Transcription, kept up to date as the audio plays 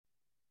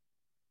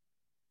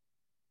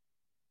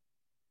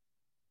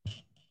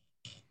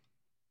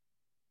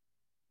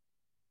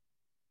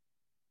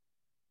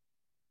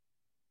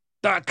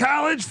The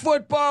college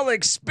football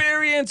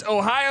experience,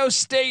 Ohio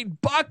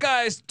State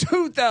Buckeyes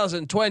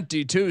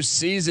 2022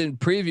 season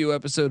preview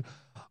episode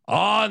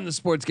on the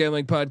Sports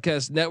Gambling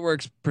Podcast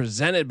Networks,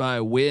 presented by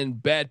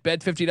WynnBET. Bet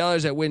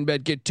 $50 at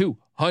WynnBET, get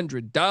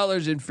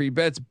 $200 in free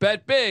bets.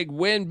 Bet big,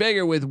 win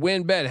bigger with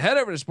WynnBET. Head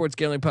over to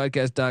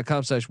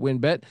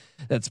sportsgamblingpodcast.com/WynnBET.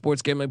 That's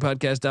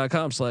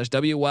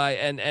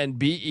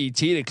sportsgamblingpodcast.com/WYNNBET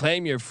to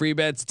claim your free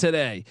bets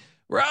today.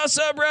 We're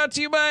also brought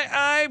to you by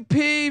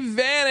IP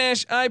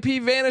Vanish. IP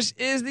Vanish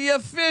is the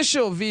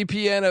official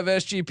VPN of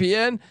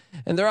SGPN,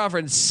 and they're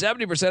offering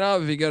 70%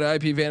 off if you go to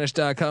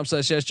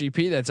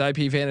ipvanish.com/SGP. That's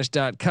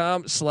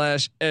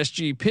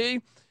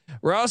ipvanish.com/SGP.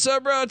 We're also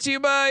brought to you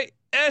by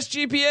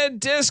SGPN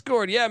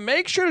Discord. Yeah,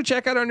 make sure to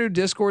check out our new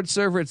Discord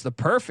server. It's the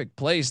perfect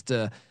place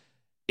to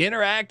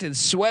interact and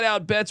sweat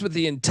out bets with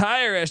the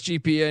entire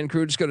SGPN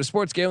crew. Just go to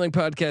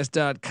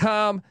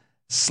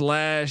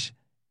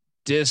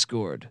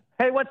sportsgamblingpodcast.com/Discord.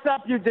 Hey, what's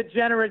up, you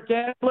degenerate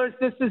gamblers?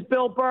 This is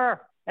Bill Burr,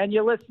 and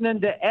you're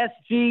listening to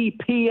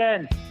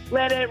SGPN.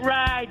 Let it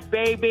ride,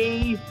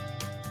 baby.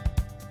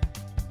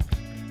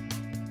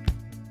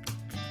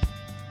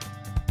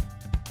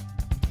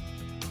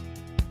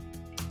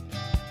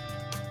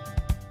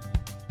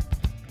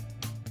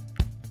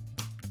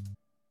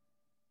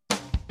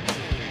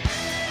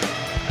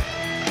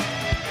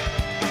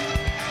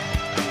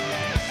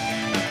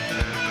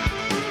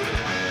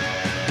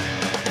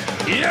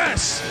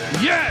 Yes,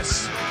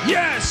 yes,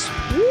 yes.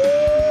 Woo!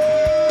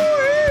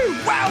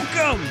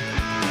 Welcome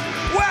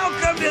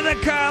to the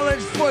college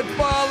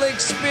football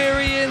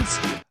experience.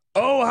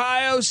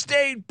 Ohio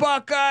State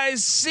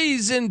Buckeyes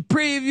season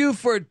preview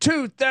for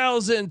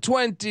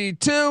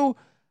 2022.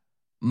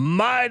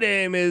 My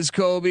name is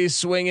Kobe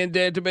Swinging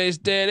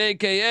Database Dan,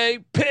 aka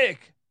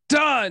Pick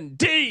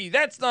Dundee.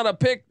 That's not a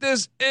pick.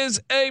 This is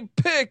a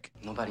pick.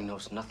 Nobody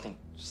knows nothing.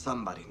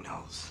 Somebody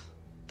knows.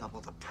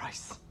 Double the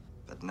price.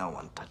 But no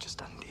one touches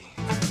Dundee.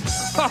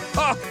 Ho,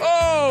 ho,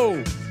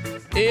 ho.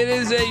 It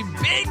is a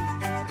big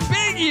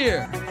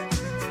year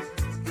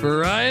for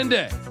Ryan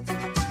Day,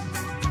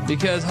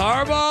 because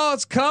Harbaugh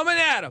is coming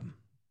at him.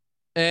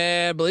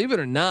 And believe it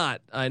or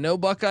not, I know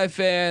Buckeye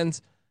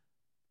fans.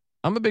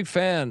 I'm a big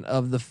fan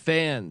of the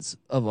fans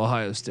of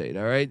Ohio State.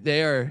 All right,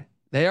 they are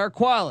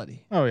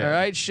quality. Oh yeah. All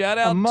right. Shout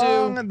out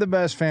among to the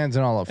best fans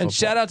in all of football. And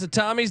shout out to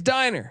Tommy's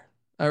Diner.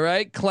 All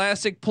right,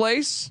 classic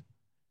place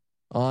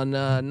on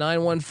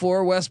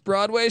 914 West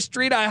Broadway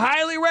Street. I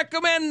highly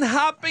recommend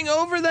hopping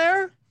over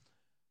there.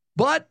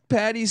 But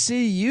Patty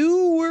C,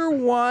 you were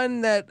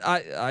one that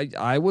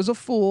I was a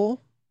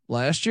fool.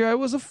 Last year I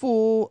was a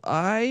fool.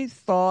 I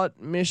thought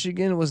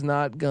Michigan was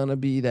not gonna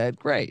be that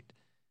great.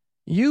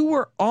 You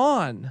were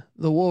on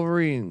the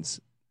Wolverines.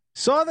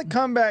 Saw the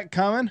comeback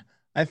coming.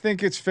 I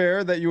think it's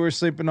fair that you were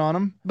sleeping on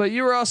them. But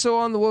you were also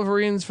on the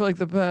Wolverines for like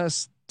the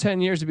past 10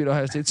 years to beat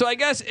Ohio State. So I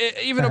guess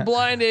even a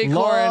blind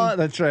acorn.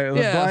 That's right.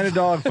 The blind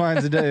dog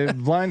finds a day.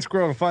 Blind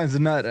squirrel finds a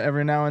nut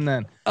every now and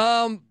then.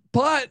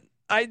 But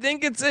I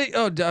think it's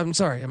I'm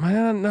sorry. Am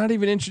I not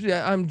even introduced?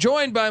 I'm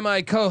joined by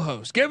my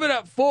co-host. Give it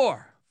up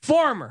for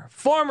former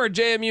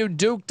JMU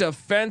Duke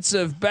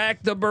defensive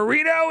back, the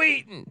burrito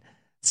eating,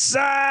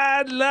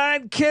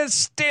 sideline kiss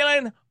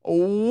stealing,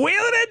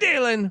 wheeling and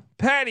dealing,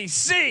 Patty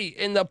C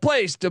in the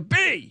place to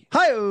be.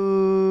 Hi.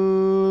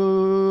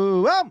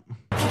 Well.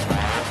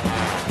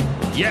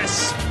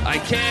 Yes, I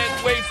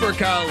can't wait for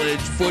college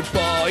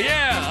football.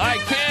 Yeah, I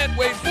can't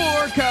wait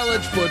for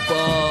college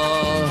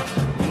football.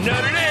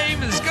 Notre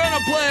Dame is going to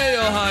play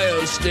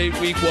Ohio State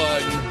week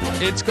 1.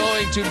 It's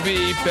going to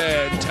be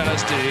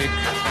fantastic.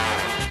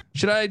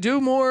 Should I do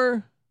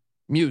more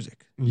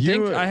music? You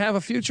think I have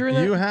a future in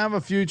that? You have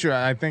a future.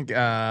 I think,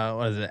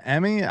 what is it?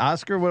 Emmy,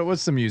 Oscar?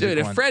 What's the music? Dude,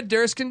 if Fred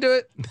Durst can do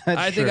it,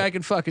 I think I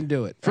can fucking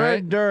do it.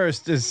 Fred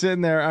Durst is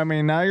sitting there. I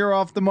mean, now you're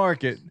off the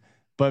market.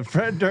 But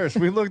Fred Durst,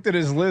 we looked at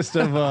his list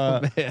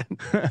of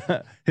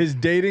his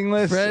dating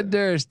list. Fred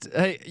Durst,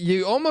 hey,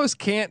 you almost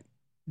can't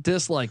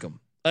dislike him.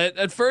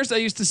 At first, I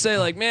used to say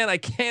like, man, I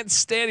can't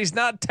stand. He's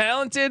not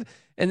talented.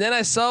 And then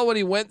I saw what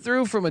he went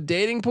through from a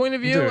dating point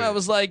of view. Dude, I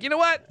was like, you know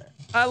what?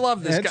 I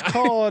love this guy. It's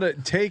called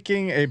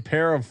taking a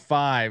pair of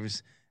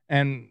fives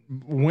and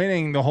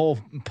winning the whole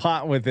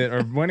pot with it,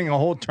 or winning a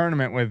whole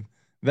tournament with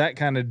that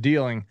kind of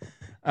dealing.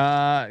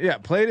 Yeah,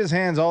 played his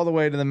hands all the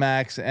way to the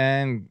max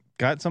and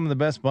got some of the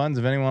best buns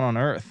of anyone on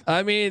earth.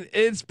 I mean,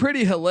 it's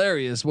pretty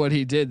hilarious what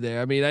he did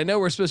there. I mean, I know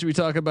we're supposed to be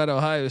talking about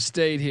Ohio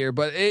State here,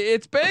 but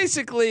it's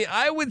basically,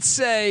 I would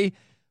say,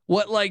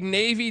 what like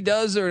Navy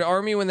does or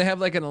Army when they have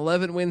like an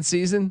 11-win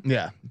season.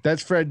 Yeah,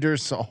 that's Fred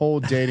Durst's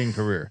whole dating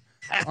career.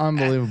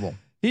 Unbelievable.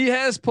 He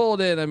has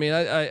pulled in. I mean,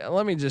 I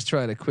let me just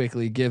try to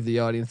quickly give the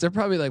audience. They're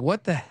probably like,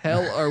 "What the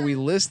hell are we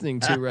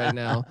listening to right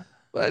now?"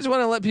 But I just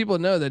want to let people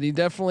know that he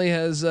definitely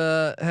has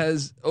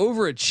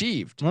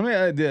overachieved. Let me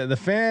the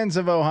fans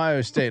of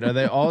Ohio State, are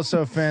they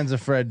also fans of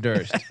Fred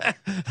Durst?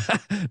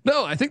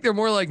 No, I think they're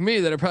more like me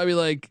that are probably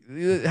like,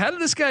 how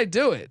did this guy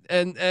do it?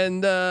 And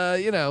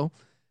you know,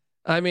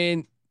 I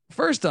mean,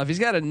 first off, he's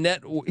got a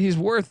net. He's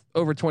worth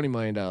over $20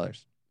 million.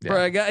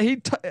 Yeah.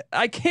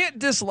 I can't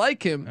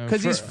dislike him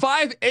because he's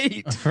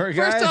 5'8".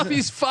 First off,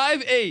 he's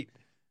 5'8".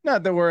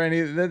 Not that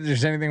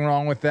there's anything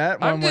wrong with that.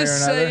 I'm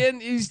just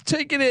saying he's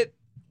taking it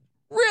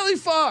really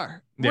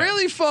far,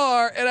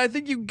 and I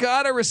think you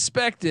gotta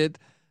respect it.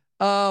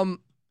 I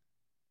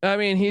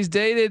mean, he's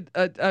dated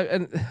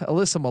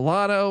Alyssa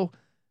Milano,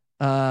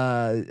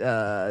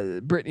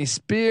 Britney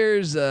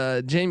Spears,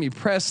 Jamie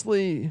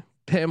Presley,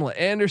 Pamela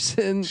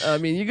Anderson. I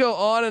mean, you go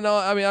on and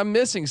on. I mean, I'm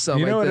missing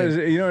something. You know what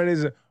it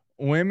is?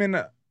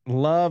 Women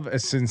love a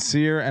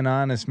sincere and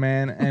honest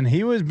man, and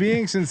he was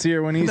being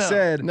sincere when he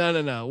said,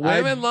 "No.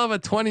 Women love a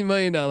 $20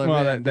 million man."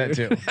 Well, that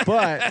too.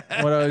 But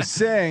what I was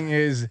saying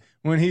is,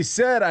 when he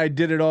said, "I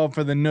did it all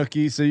for the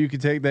nookie, so you could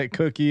take that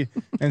cookie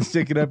and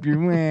stick it up your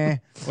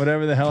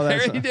whatever the hell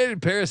that's." He dated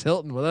Paris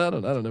Hilton. Well, I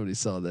don't know what he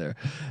saw there.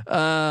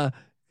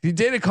 He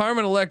dated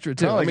Carmen Electra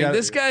too. I mean,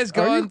 this guy's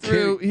gone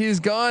through.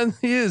 He's gone.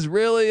 He is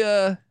really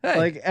hey.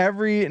 Like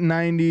every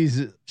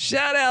 '90s.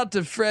 Shout out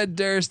to Fred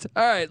Durst.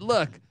 All right,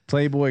 look.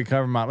 Playboy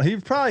cover model.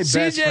 He's probably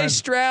CJ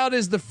Stroud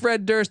is the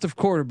Fred Durst of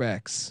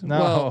quarterbacks.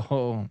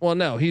 No. Well,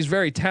 no, he's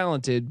very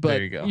talented,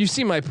 but you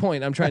see my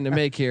point I'm trying to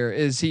make here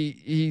is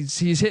he's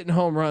hitting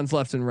home runs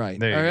left and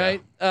right. All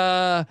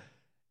right.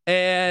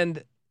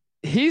 And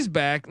he's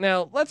back.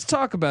 Now let's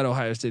talk about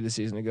Ohio State a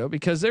season ago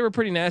because they were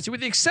pretty nasty.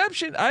 With the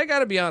exception, I got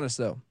to be honest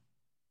though.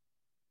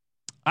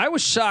 I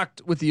was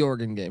shocked with the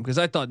Oregon game because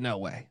I thought, no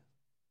way.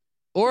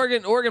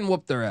 Oregon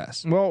whooped their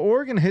ass. Well,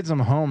 Oregon hit some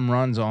home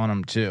runs on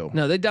them too.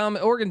 No,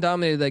 Oregon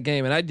dominated that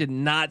game, and I did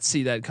not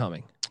see that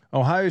coming.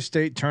 Ohio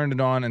State turned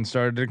it on and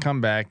started to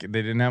come back.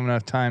 They didn't have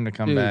enough time to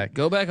come back.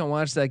 Go back and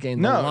watch that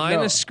game. The line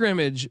of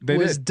scrimmage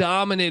was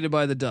dominated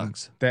by the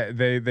Ducks.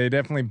 They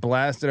definitely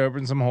blasted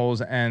open some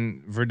holes,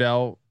 and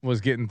Verdell was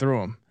getting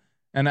through them.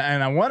 And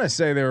I want to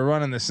say they were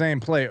running the same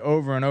play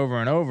over and over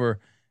and over.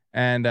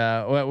 And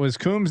was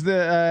Coombs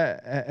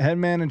the head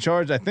man in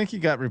charge? I think he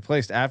got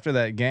replaced after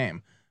that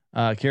game.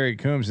 Kerry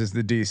Coombs is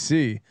the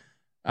DC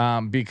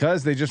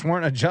because they just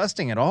weren't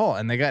adjusting at all,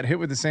 and they got hit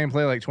with the same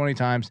play like 20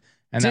 times,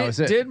 and that was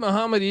it. Did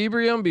Muhammad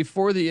Ibrahim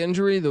before the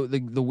injury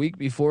the week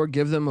before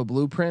give them a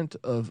blueprint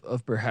of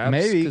perhaps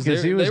maybe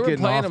because he was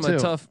getting off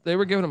too. They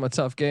were giving him a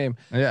tough game.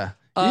 Yeah.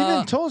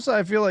 Even Tulsa,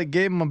 I feel like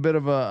gave him a bit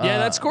of a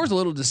that score's a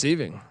little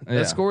deceiving.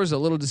 That score's a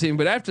little deceiving,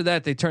 but after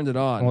that they turned it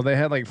on. Well, they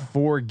had like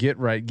 4 get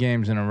right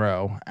games in a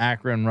row: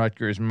 Akron,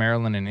 Rutgers,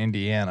 Maryland, and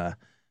Indiana.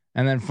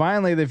 And then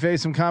finally they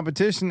face some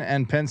competition,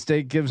 and Penn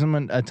State gives them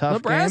a tough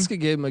Nebraska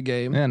gave them a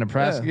game. Yeah,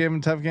 Nebraska gave them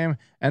a tough game.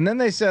 And then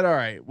they said, all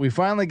right, we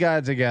finally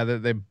got it together.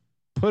 They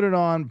put it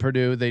on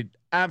Purdue. They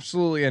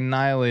absolutely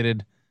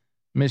annihilated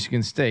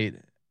Michigan State.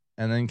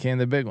 And then came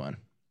the big one.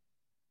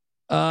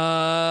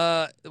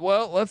 Well,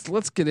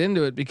 let's get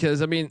into it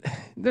because, I mean,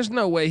 there's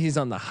no way he's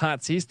on the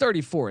hot seat. He's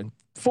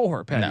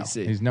 34-4, Patty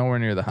C. He's nowhere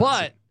near the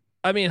hot seat.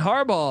 But, I mean,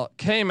 Harbaugh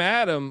came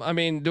at him. I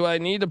mean, do I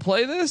need to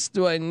play this?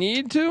 Do I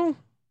need to?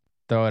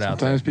 Throw it out.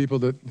 Sometimes people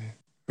that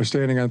are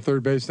standing on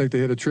third base think they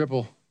hit a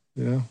triple,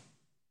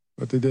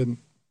 but they didn't.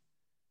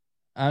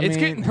 It's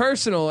getting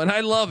personal, and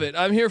I love it.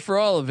 I'm here for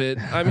all of it.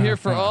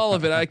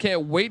 I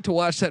can't wait to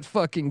watch that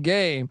fucking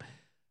game.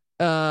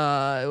 You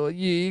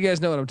guys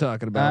know what I'm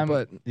talking about,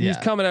 but he's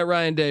coming at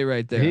Ryan Day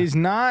right there. He's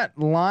not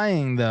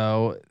lying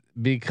though,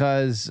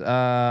 because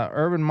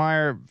Urban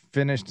Meyer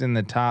finished in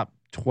the top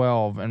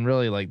 12 and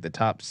really like the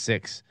top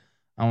 6.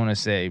 I want to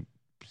say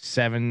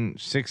 7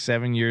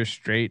 years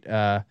straight.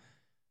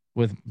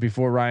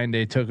 Before Ryan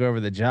Day took over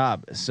the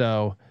job.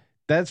 So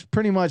that's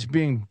pretty much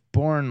being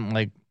born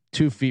like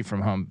 2 feet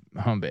from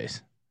home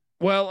base.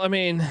 Well, I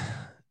mean,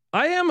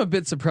 I am a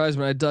bit surprised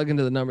when I dug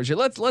into the numbers here.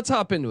 Let's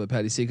hop into it,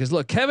 Patty C. Because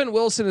look, Kevin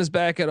Wilson is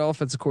back at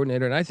offensive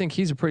coordinator, and I think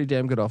he's a pretty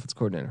damn good offensive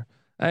coordinator.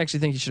 I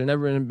actually think he should have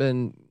never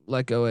been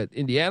let go at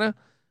Indiana.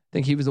 I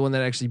think he was the one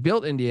that actually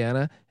built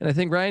Indiana, and I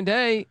think Ryan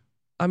Day.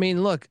 I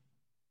mean, look,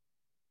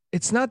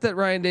 it's not that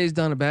Ryan Day's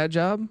done a bad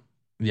job.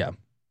 Yeah,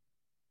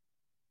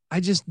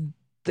 I just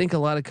think a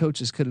lot of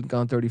coaches could have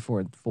gone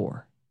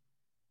 34-4.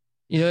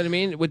 You know what I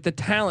mean? With the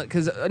talent,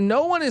 because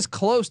no one is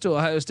close to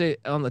Ohio State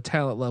on the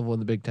talent level in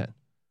the Big Ten.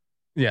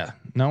 Yeah,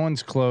 no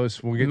one's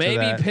close. We'll get to that.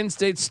 Maybe Penn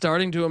State's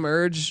starting to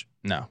emerge.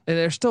 No, and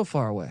they're still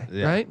far away,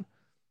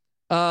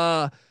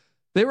 right?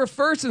 They were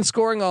first in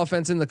scoring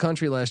offense in the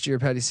country last year,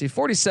 Patty C.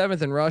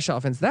 47th in rush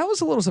offense. That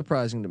was a little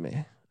surprising to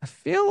me. I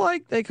feel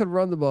like they could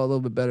run the ball a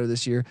little bit better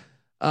this year.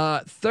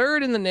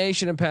 3rd in the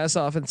nation in pass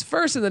offense,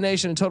 1st in the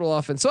nation in total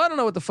offense. So I don't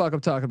know what the fuck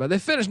I'm talking about. They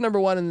finished number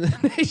 1 in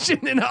the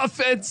nation in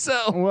offense.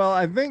 So well,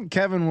 I think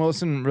Kevin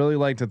Wilson really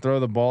liked to throw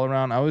the ball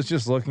around. I was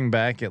just looking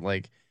back at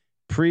like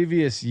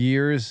previous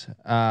years.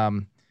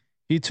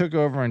 He took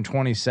over in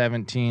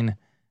 2017,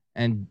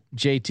 and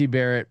JT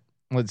Barrett.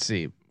 Let's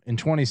see, in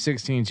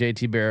 2016,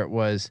 JT Barrett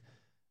was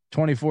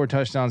 24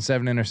 touchdowns,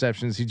 7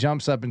 interceptions. He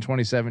jumps up in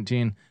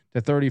 2017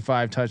 to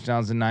 35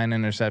 touchdowns and 9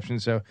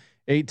 interceptions. So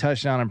 8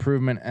 touchdown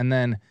improvement. And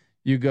then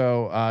you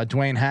go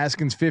Dwayne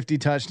Haskins, 50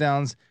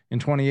 touchdowns in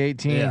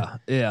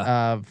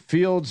 2018.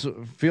 Fields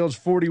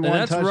 41 and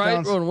that's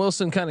touchdowns. Right when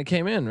Wilson kind of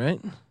came in, right?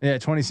 Yeah,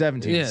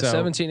 2017. Yeah, so,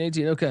 17,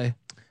 18. Okay.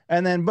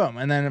 And then boom,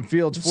 and then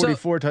Fields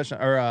 44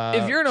 touchdown. Or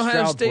if you're an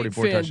Ohio Stroud, State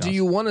fan, touchdowns. do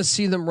you want to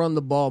see them run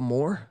the ball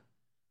more?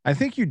 I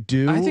think you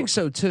do. I think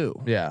so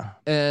too. Yeah.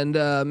 And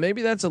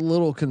maybe that's a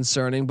little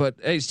concerning, but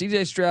hey,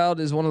 CJ Stroud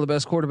is one of the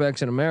best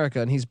quarterbacks in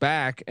America, and he's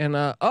back. And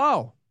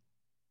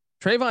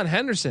Trayvon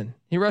Henderson,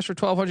 he rushed for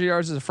 1,200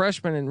 yards as a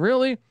freshman, and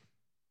really,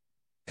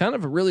 kind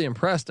of really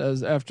impressed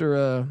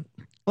after.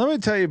 Let me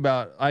tell you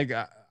about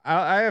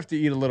I have to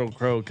eat a little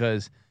crow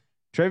because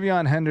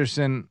Trayvon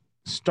Henderson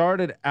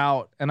started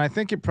out, and I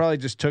think it probably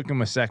just took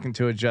him a second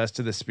to adjust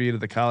to the speed of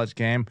the college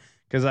game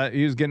because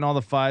he was getting all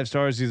the 5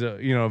 stars. He's a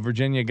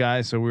Virginia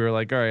guy, so we were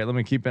like, all right, let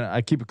me keep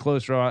a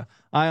closer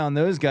eye on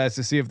those guys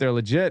to see if they're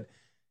legit.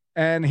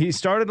 And he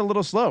started a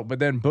little slow, but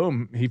then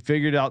boom, he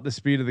figured out the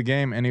speed of the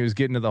game, and he was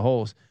getting to the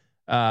holes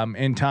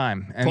in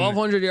time. And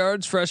 1,200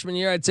 yards freshman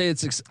year, I'd say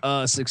it's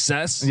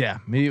success. Yeah,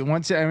 he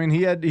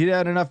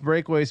had enough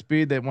breakaway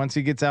speed that once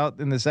he gets out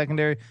in the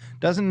secondary,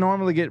 doesn't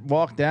normally get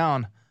walked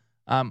down.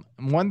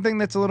 One thing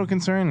that's a little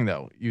concerning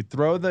though, you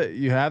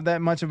have that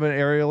much of an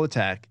aerial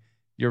attack.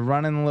 You're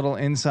running a little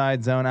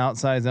inside zone,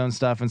 outside zone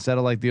stuff instead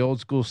of like the old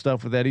school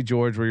stuff with Eddie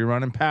George where you're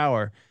running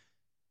power.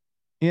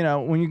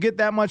 When you get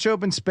that much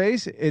open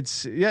space,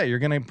 you're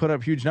going to put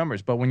up huge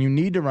numbers. But when you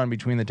need to run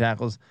between the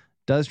tackles,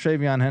 does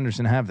Trayvon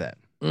Henderson have that?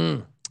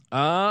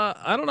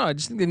 I don't know. I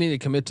just think they need to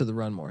commit to the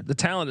run more. The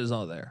talent is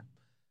all there.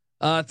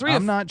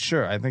 I'm not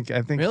sure. I think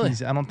really?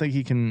 I don't think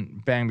he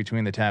can bang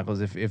between the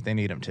tackles if they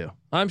need him to.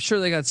 I'm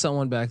sure they got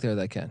someone back there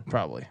that can.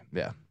 Probably,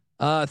 yeah.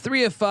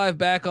 3 of 5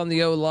 back on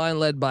the O line,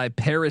 led by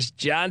Paris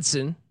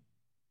Johnson.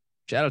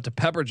 Shout out to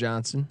Pepper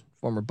Johnson,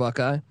 former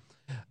Buckeye.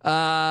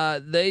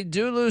 They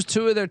do lose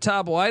 2 of their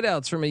top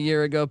wideouts from a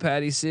year ago,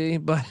 Patty C.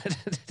 But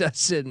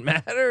does it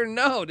matter?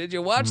 No. Did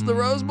you watch the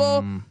Rose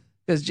Bowl?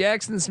 Because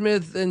Jackson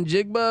Smith and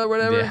Jigba or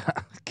whatever,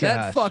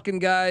 that fucking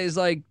guy is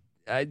like.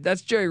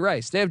 That's Jerry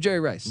Rice. They have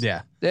Jerry Rice.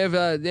 Yeah, they have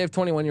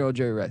 21-year-old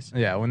Jerry Rice.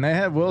 Yeah, when they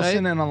had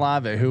Wilson and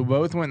Olave, who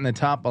both went in the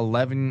top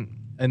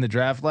 11 in the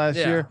draft last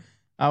year,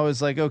 I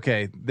was like,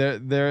 okay,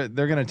 they're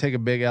gonna take a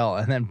big L,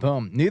 and then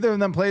boom, neither of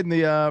them played in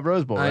the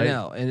Rose Bowl. Right? I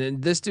know,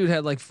 and this dude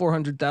had like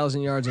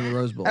 400,000 yards in the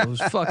Rose Bowl. It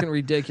was fucking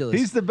ridiculous.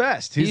 He's the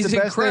best. He's the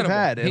best incredible. they've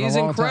had. He's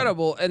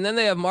incredible. And then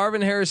they have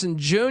Marvin Harrison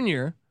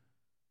Jr.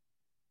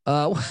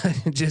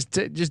 Just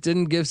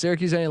didn't give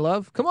Syracuse any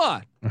love. Come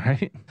on,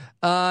 right?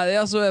 They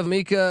also have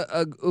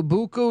Mika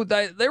Ibuku.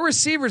 Their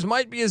receivers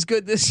might be as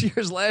good this year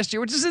as last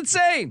year, which is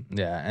insane.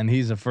 Yeah, and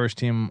he's a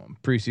first-team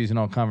preseason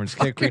all-conference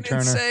kick returner.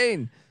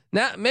 Insane.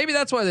 Now maybe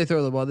that's why they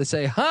throw the ball. They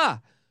say,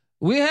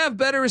 we have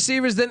better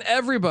receivers than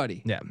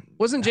everybody. Yeah,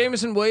 wasn't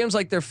Jameson Williams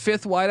like their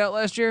 5th wideout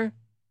last year?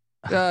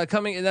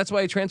 Coming, and that's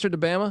why he transferred to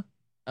Bama.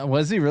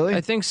 Was he really?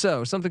 I think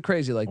so. Something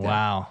crazy like that.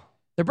 Wow.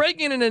 They're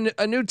breaking in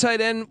a new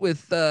tight end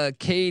with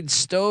Cade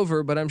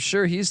Stover, but I'm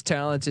sure he's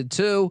talented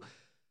too.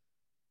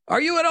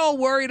 Are you at all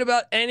worried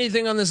about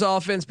anything on this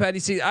offense, Patty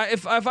C?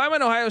 If I'm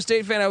an Ohio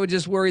State fan, I would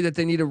just worry that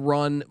they need to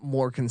run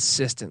more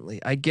consistently.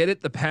 I get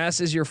it. The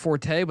pass is your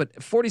forte, but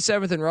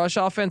 47th in rush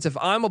offense. If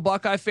I'm a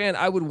Buckeye fan,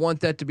 I would want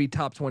that to be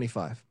top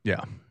 25.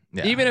 Yeah.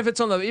 Even if it's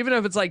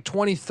like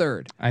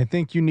 23rd. I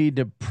think you need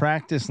to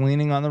practice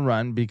leaning on the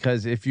run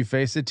because if you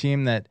face a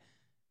team that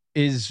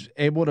is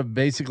able to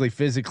basically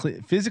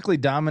physically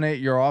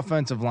dominate your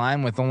offensive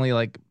line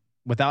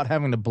without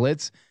having to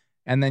blitz,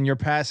 and then you're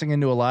passing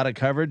into a lot of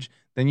coverage,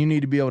 then you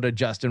need to be able to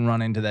adjust and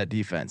run into that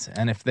defense.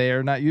 And if they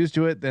are not used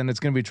to it, then it's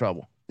going to be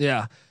trouble.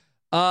 Yeah.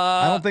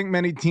 I don't think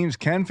many teams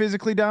can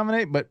physically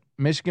dominate, but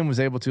Michigan was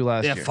able to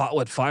last year.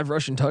 Yeah, 5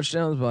 rushing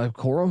touchdowns by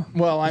Corum?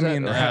 Well, I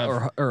mean,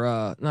 or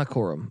not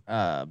Corum.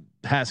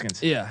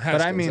 Haskins. Yeah,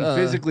 Haskins. But I mean,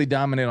 physically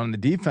dominate on the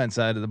defense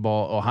side of the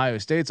ball. Ohio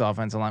State's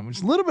offensive line, which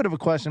is a little bit of a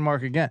question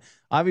mark again.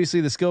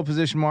 Obviously, the skill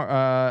position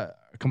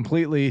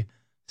completely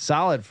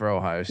solid for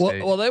Ohio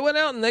State. Well, they went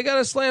out and they got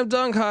a slam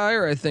dunk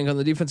hire, I think, on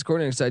the defense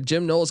coordinator side.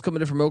 Jim Knowles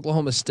coming in from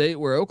Oklahoma State,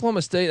 where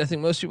Oklahoma State, I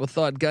think most people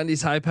thought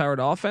Gundy's high-powered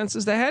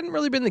offenses. That hadn't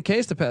really been the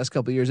case the past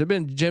couple of years. It had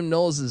been Jim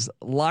Knowles'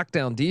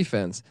 lockdown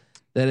defense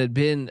that had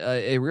been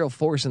a real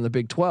force in the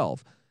Big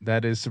 12.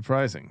 That is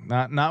surprising.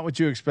 Not what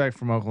you expect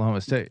from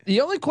Oklahoma State.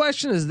 The only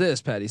question is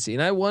this, Patty C,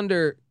 and I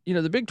wonder,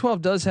 the Big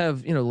 12 does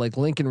have, like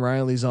Lincoln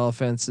Riley's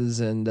offenses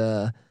and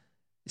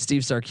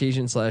Steve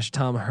Sarkisian /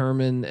 Tom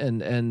Herman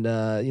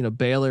and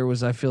Baylor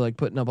was, I feel like,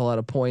 putting up a lot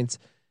of points.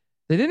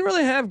 They didn't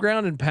really have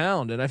ground and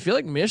pound, and I feel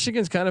like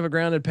Michigan's kind of a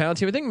ground and pound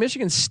team. I think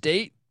Michigan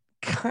State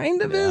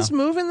kind of is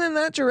moving in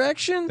that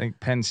direction. I think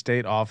Penn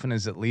State often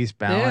is at least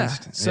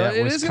balanced. Yeah. So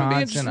it is going to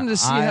be interesting to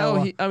see how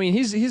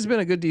he's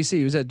been a good DC.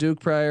 He was at Duke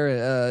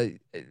prior,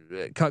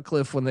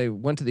 Cutcliffe when they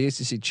went to the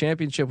ACC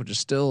championship, which is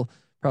still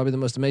probably the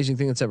most amazing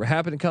thing that's ever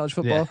happened in college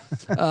football.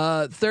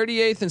 Yeah.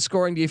 38th in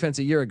scoring defense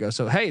a year ago.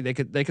 So, hey, they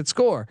could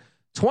score.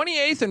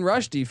 28th in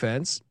rush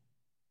defense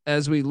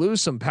as we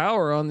lose some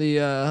power on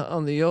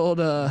the old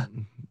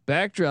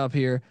backdrop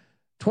here.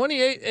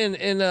 28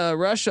 in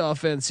rush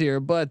offense here,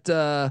 but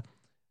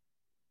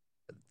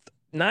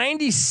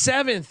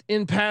 97th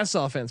in pass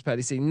offense,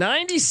 Patty C.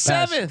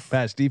 97th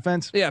pass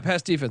defense. Yeah,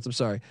 pass defense. I'm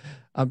sorry.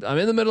 I'm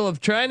in the middle of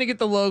trying to get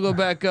the logo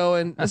back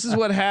going. This is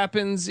what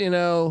happens,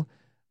 97th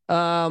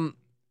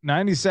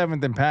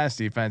in pass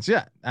defense.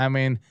 Yeah, I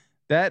mean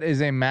that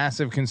is a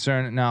massive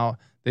concern. Now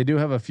they do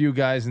have a few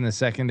guys in the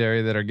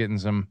secondary that are getting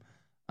some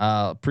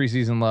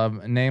preseason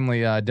love,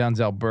 namely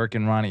Denzel Burke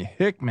and Ronnie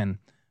Hickman,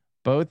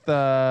 both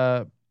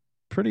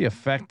pretty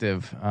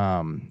effective.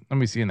 Let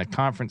me see in the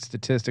conference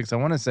statistics. I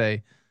want to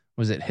say,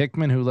 was it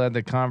Hickman who led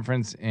the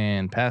conference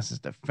in passes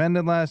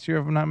defended last year,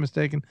 if I'm not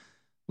mistaken?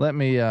 Let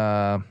me.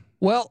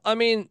 Well, I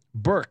mean,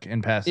 Burke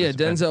in passes. Yeah,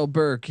 defended. Denzel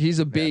Burke. He's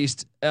a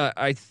beast.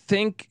 I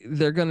think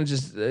they're gonna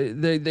just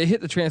they hit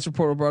the transfer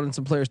portal, brought in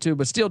some players too.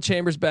 But Steel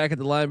Chambers back at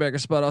the linebacker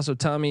spot. Also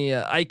Tommy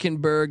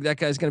Eichenberg. That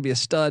guy's gonna be a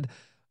stud.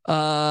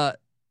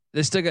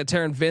 They still got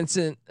Teron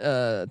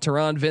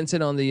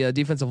Vincent on the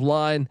defensive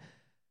line.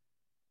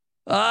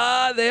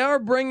 They are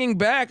bringing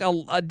back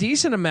a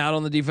decent amount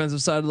on the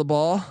defensive side of the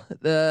ball.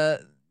 They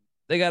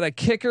got a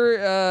kicker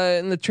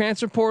in the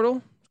transfer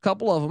portal. A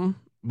couple of them.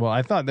 Well,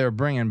 I thought they were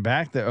bringing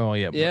back the. Oh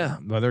yeah, yeah.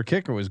 Well, their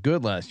kicker was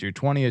good last year,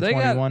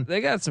 20-21.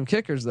 They got some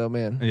kickers though,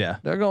 man. Yeah,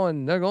 they're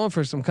going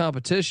for some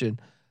competition.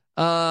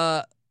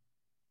 What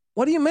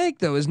do you make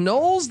though? Is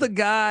Knowles the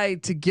guy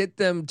to get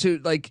them to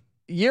like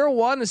year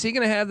one? Is he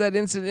going to have that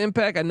instant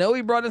impact? I know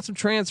he brought in some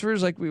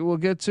transfers, like we will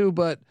get to,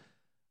 but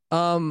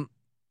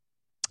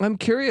I'm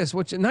curious.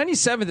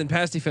 97th in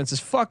pass defense is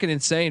fucking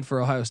insane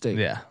for Ohio State.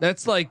 Yeah,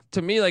 that's like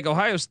to me, like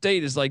Ohio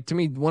State is like to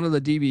me one of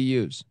the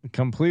DBUs.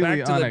 Completely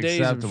back to the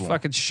days of unacceptable.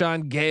 fucking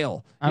Sean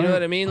Gale. You know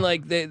what I mean?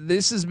 Like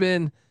this has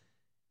been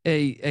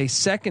a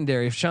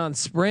secondary of Sean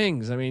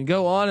Springs. I mean,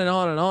 go on and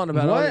on and on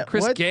about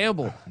Chris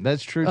Gamble.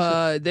 That's true.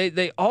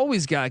 They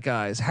always got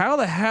guys. How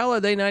the hell are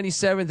they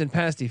 97th in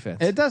pass defense?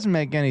 It doesn't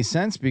make any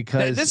sense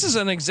because this is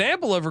an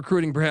example of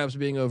recruiting perhaps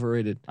being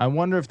overrated. I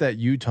wonder if that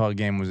Utah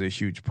game was a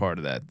huge part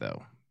of that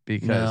though.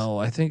 Because no,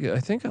 I think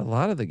a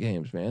lot of the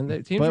games, man.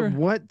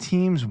 What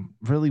teams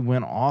really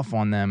went off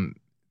on them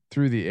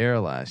through the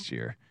air last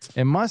year?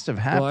 It must have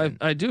happened.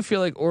 Well, I do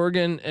feel like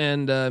Oregon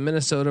and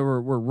Minnesota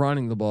were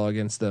running the ball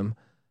against them.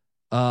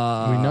 We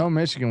know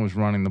Michigan was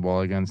running the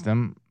ball against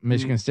them.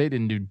 Michigan State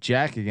didn't do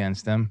jack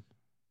against them.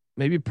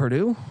 Maybe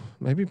Purdue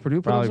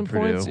put up some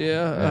points.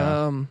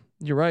 Yeah.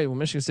 You're right. Well,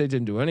 Michigan State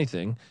didn't do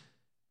anything.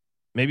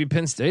 Maybe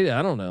Penn State.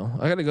 I don't know.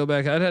 I got to go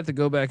back. I'd have to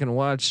go back and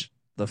watch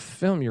the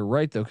film. You're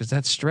right though, because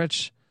that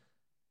stretch.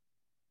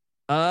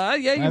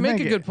 You make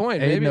a good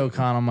point. Aiden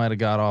O'Connell might have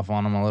got off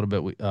on him a little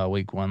bit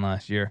week one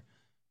last year,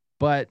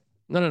 but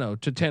no.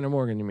 To Tanner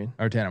Morgan, you mean?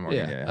 Or Tanner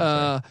Morgan?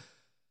 Yeah.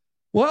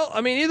 Well,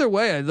 I mean, either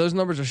way, those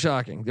numbers are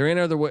shocking. There ain't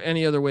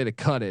any other way to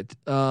cut it.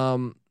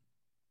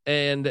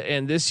 And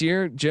this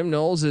year, Jim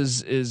Knowles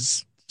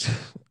is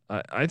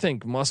I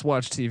think must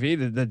watch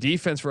TV. The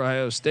defense for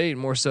Ohio State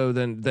more so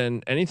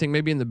than anything,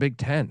 maybe in the Big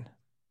Ten.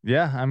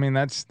 Yeah, I mean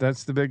that's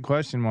the big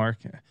question mark.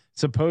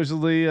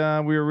 Supposedly,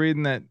 we were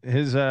reading that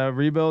his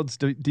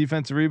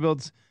defensive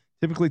rebuilds,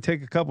 typically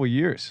take a couple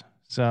years.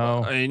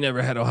 So he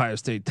never had Ohio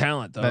State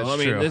talent, though.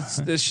 That's true.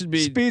 This should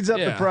be speeds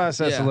up the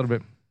process a little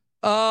bit.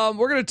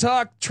 We're gonna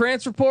talk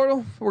transfer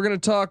portal. We're gonna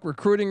talk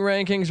recruiting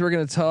rankings. We're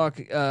gonna talk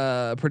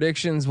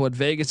predictions. What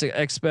Vegas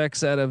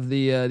expects out of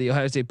the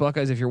Ohio State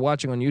Buckeyes. If you're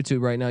watching on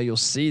YouTube right now, you'll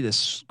see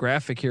this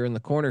graphic here in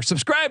the corner.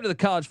 Subscribe to the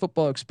College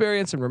Football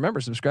Experience, and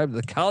remember, subscribe to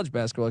the College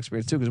Basketball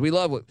Experience too, because we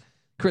love what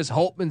Chris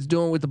Holtman's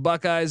doing with the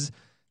Buckeyes.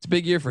 It's a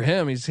big year for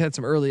him. He's had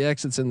some early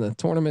exits in the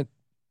tournament.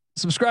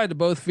 Subscribe to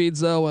both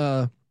feeds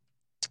though.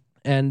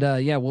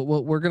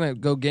 We're gonna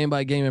go game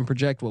by game and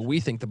project what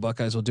we think the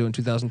Buckeyes will do in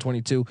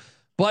 2022.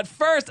 But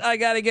first, I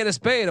got to get us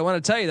paid. I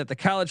want to tell you that the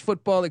College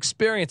Football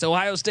Experience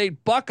Ohio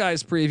State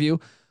Buckeyes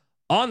preview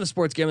on the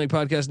Sports Gambling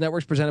Podcast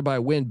Network is presented by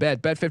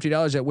WynnBET. Bet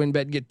 $50 at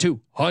WynnBET and get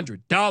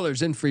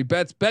 $200 in free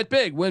bets. Bet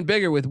big, win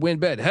bigger with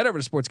WynnBET. Head over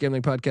to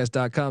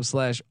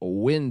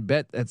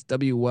sportsgamblingpodcast.com/WynnBET. That's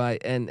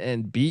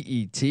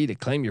WYNNBET to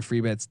claim your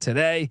free bets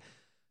today.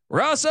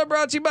 We're also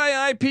brought to you by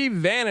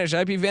IPVanish.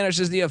 IPVanish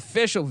is the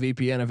official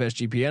VPN of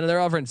SGPN, and they're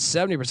offering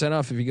 70%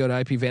 off if you go to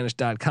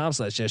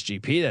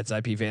IPVanish.com/SGP. That's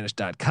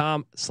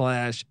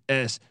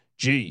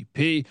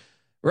IPVanish.com/SGP.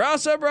 We're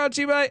also brought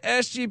to you by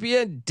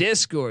SGPN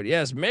Discord.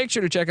 Yes, make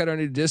sure to check out our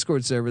new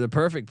Discord server, the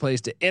perfect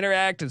place to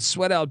interact and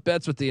sweat out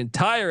bets with the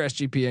entire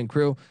SGPN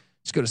crew.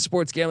 Just go to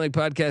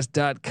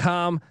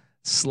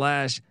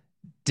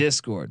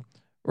sportsgamblingpodcast.com/Discord.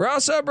 We're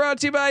also brought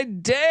to you by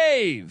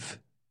Dave.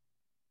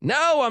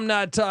 No, I'm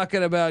not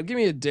talking about. Give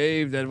me a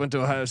Dave that went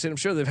to Ohio State. I'm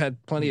sure they've had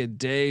plenty of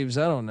Daves.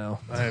 I don't know.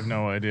 I have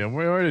no idea.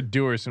 Where did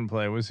Dewerson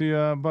play? Was he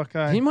a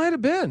Buckeye? He might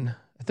have been.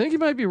 I think he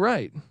might be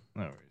right.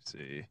 Let me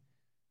see.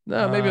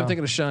 No, maybe I'm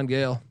thinking of Sean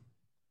Gale.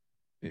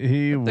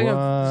 He was.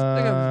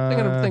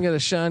 I'm thinking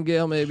of Sean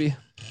Gale, maybe.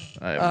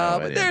 I have no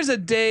but idea. there's a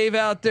Dave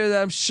out there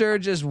that I'm sure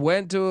just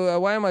went to.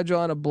 Why am I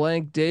drawing a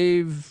blank?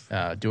 Dave.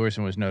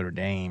 Dewerson was Notre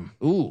Dame.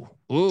 Ooh.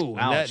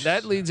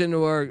 That leads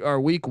into our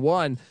week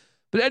one.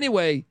 But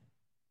anyway.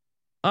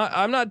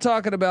 I'm not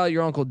talking about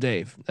your Uncle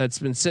Dave that's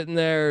been sitting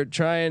there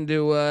trying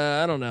to,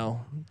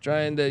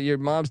 your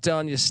mom's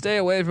telling you, stay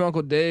away from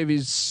Uncle Dave. He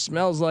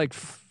smells like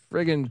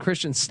friggin'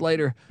 Christian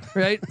Slater,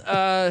 right?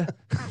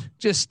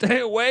 Just stay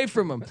away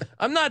from him.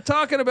 I'm not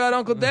talking about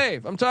Uncle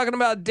Dave. I'm talking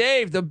about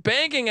Dave, the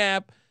banking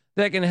app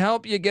that can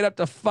help you get up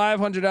to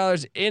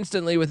 $500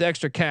 instantly with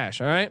extra cash.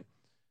 All right.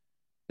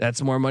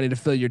 That's more money to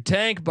fill your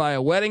tank, buy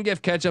a wedding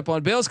gift, catch up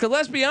on bills. Cause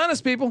let's be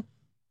honest, people,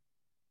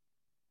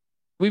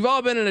 we've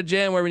all been in a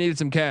jam where we needed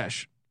some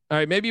cash. All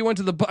right. Maybe you went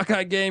to the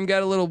Buckeye game,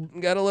 got a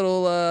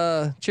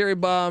little cherry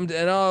bombed,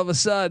 and all of a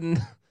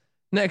sudden,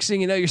 next thing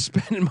you know, you're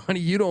spending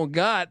money you don't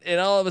got. And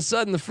all of a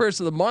sudden the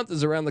first of the month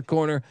is around the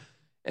corner.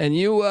 And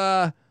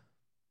you're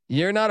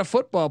not a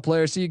football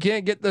player, so you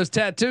can't get those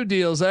tattoo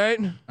deals, all right?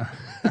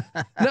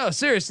 No,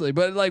 seriously.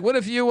 But like, what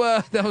if you?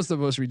 That was the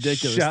most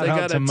ridiculous. Shout they out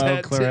got to a Mo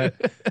tattoo.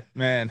 Claret.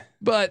 Man.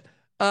 But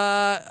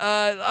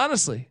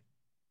honestly,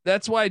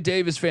 that's why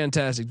Dave is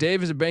fantastic.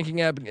 Dave is a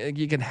banking app.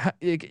 You can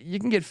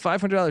get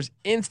 $500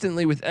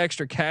 instantly with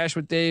extra cash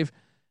with Dave.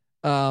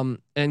 And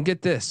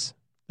get this.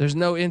 There's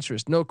no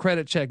interest, no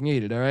credit check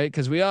needed. All right.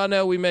 Cause we all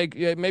know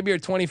maybe you're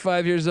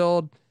 25 years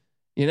old.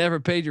 You never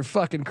paid your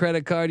fucking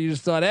credit card. You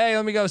just thought, hey,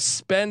 let me go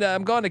spend.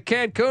 I'm going to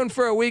Cancun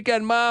for a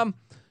weekend, mom.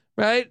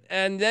 Right.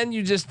 And then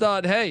you just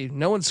thought, hey,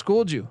 no one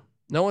schooled you.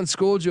 No one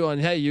schooled you on,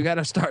 hey, you got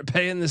to start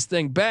paying this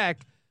thing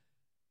back.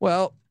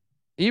 Well,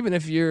 even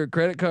if your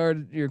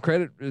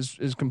credit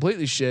is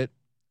completely shit,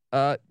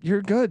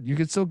 you're good. You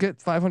could still get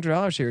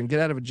 $500 here and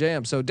get out of a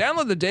jam. So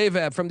download the Dave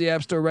app from the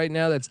App Store right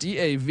now. That's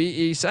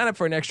DAVE. Sign up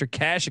for an extra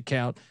cash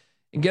account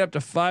and get up to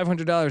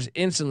 $500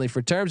 instantly.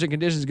 For terms and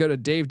conditions, go to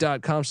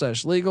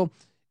dave.com/legal.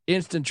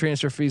 Instant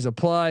transfer fees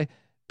apply.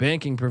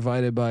 Banking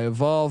provided by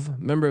Evolve,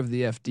 member of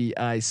the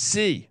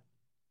FDIC.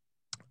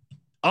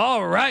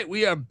 All right,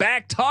 we are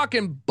back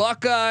talking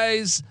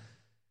Buckeyes.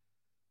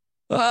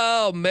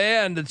 Oh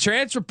man, the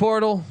transfer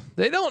portal.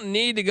 They don't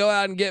need to go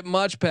out and get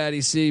much,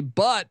 Patty C,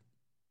 but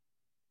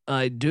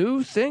I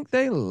do think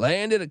they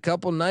landed a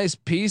couple nice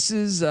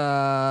pieces.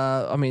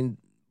 I think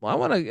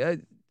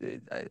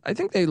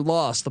they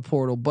lost the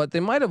portal, but they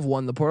might have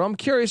won the portal. I'm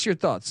curious your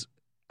thoughts.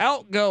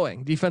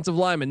 Outgoing defensive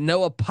lineman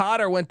Noah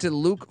Potter went to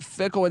Luke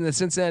Fickell in the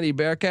Cincinnati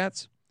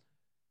Bearcats.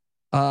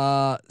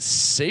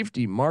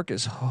 Safety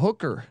Marcus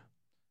Hooker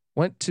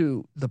went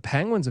to the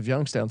Penguins of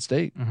Youngstown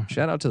State.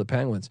 Shout out to the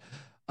Penguins.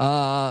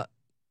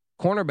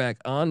 Cornerback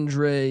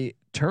Andre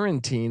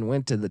Turrentine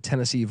went to the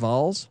Tennessee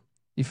Vols.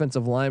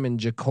 Defensive lineman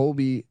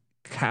Jacoby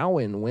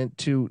Cowan went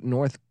to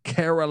North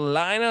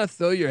Carolina.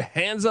 Throw your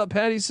hands up,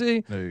 Patty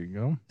C. There you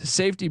go.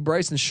 Safety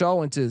Bryson Shaw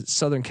went to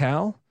Southern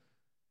Cal.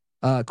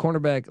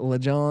 Cornerback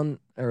Lahan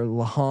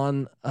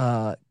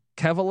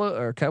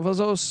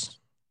Cavazos.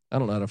 I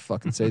don't know how to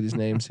fucking say these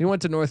names. He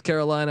went to North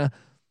Carolina.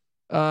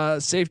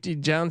 Safety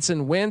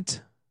Johnson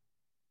went.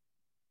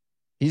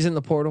 He's in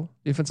the portal.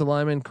 Defensive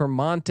lineman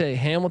Kermonte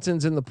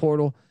Hamilton's in the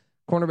portal.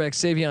 Cornerback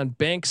Savion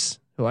Banks,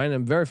 who I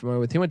am very familiar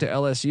with. He went to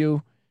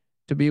LSU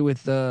to be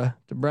with to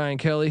Brian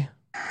Kelly.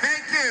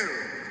 Thank you.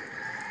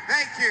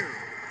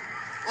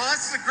 Well,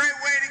 this is a great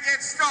way to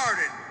get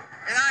started,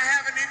 and I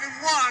haven't even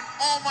won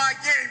all my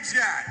games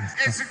yet.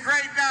 It's a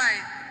great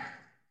night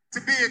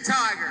to be a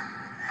Tiger.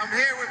 I'm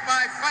here with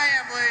my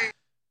family.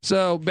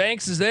 So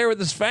Banks is there with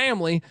his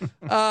family.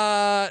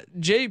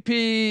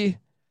 JP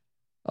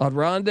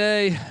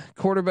Adronde,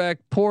 quarterback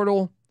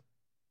portal.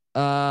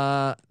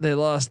 They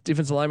lost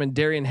defensive lineman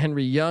Darian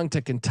Henry Young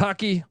to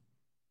Kentucky.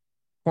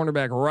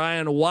 Cornerback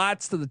Ryan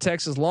Watts to the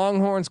Texas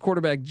Longhorns.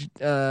 Quarterback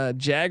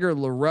Jagger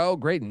LaRoe,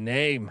 great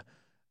name.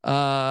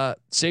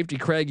 Safety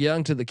Craig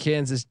Young to the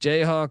Kansas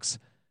Jayhawks.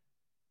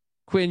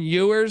 Quinn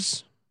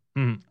Ewers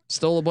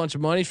stole a bunch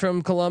of money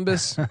from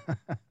Columbus.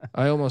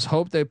 I almost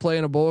hope they play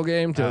in a bowl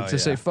game to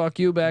say fuck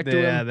you back to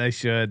him. Yeah, they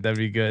should. That'd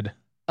be good.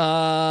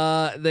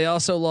 They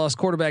also lost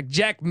quarterback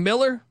Jack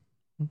Miller,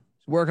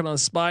 working on a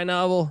spy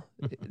novel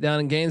down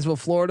in Gainesville,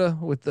 Florida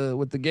with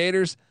the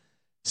Gators.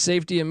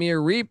 Safety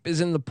Amir Reap is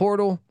in the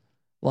portal.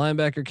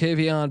 Linebacker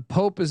Kavion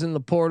Pope is in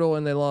the portal,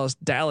 and they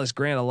lost Dallas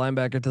Grant, a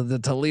linebacker, to the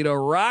Toledo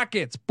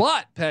Rockets.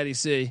 But Patty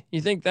C, you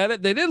think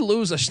that they did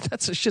lose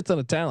that's a shit ton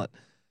of talent.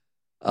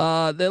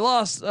 They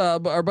lost,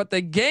 but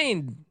they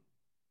gained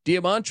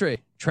Diamante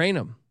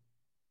Trainum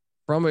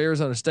from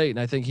Arizona State, and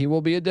I think he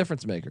will be a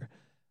difference maker.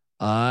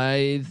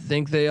 I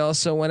think they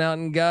also went out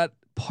and got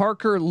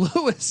Parker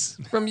Lewis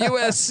from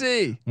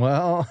USC.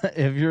 Well,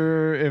 if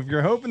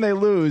you're hoping they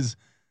lose,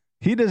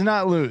 he does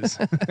not lose.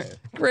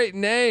 Great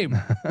name.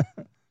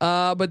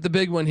 But the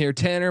big one here,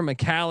 Tanner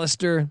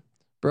McAllister,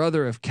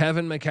 brother of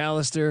Kevin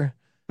McAllister.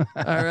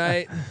 All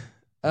right.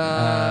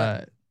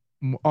 Are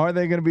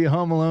they going to be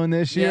home alone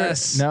this year?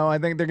 Yes. No, I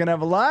think they're going to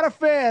have a lot of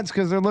fans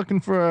because they're looking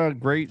for a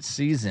great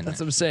season. That's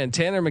what I'm saying.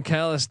 Tanner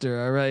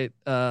McAllister. All right.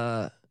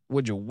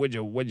 Would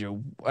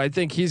you? I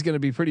think he's going to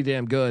be pretty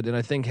damn good. And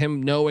I think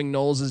him knowing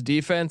Knowles'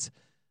 defense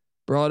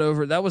brought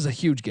over, that was a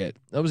huge get.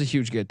 That was a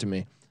huge get to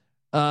me.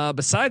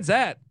 Besides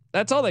that,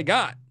 that's all they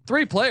got.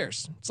 3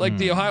 players. It's like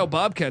the Ohio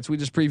Bobcats we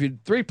just previewed.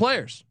 3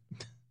 players.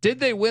 Did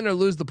they win or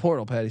lose the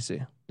portal, Patty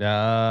C?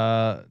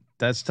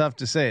 That's tough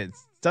to say.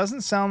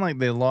 doesn't sound like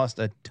they lost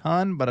a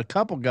ton, but a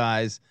couple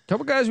guys.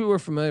 Couple guys we were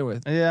familiar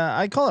with. Yeah,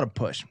 I call it a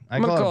push.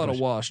 I'm gonna call it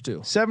a wash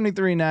too.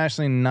 73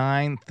 nationally,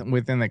 9th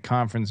within the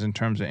conference in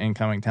terms of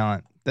incoming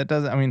talent. That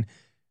doesn't. I mean,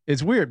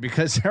 it's weird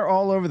because they're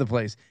all over the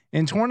place.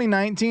 In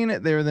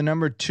 2019, they were the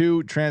number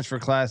 2 transfer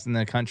class in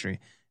the country.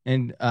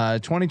 In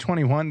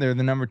 2021, they're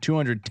the number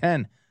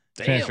 210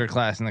 transfer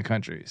class in the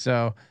country.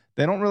 So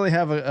they don't really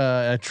have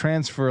a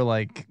transfer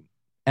like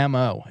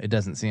MO. It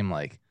doesn't seem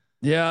like.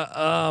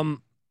 Yeah.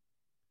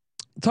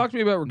 Talk to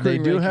me about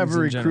recruiting. They do have a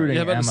rankings in general. recruiting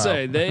Yeah, but to MO.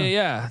 say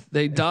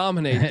they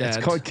dominate that. It's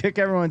called kick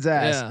everyone's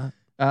ass.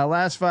 Yeah.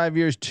 Last 5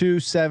 years, 2,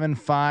 7,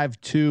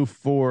 5, 2,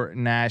 4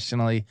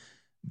 nationally.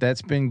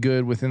 That's been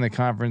good within the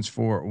conference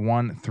for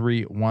 1,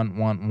 3, 1,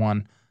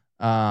 1,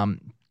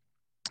 1.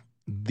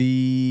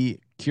 The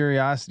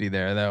curiosity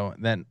there, though,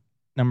 that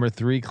number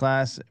 3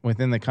 class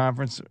within the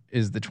conference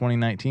is the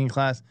 2019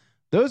 class.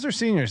 Those are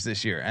seniors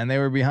this year, and they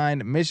were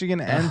behind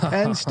Michigan and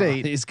Penn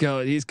State. He's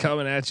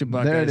coming at you,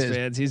 Buckeyes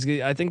fans.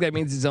 I think that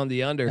means he's on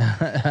the under.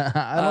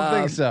 I don't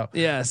think so.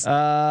 Yes.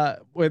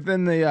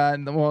 Within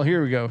the well,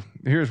 here we go.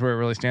 Here's where it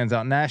really stands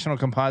out. National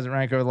composite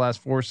rank over the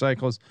last 4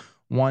 cycles: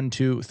 1,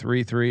 2,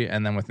 3, 3,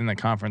 and then within the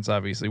conference,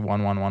 obviously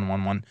 1, 1, 1,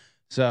 1, 1.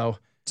 So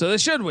they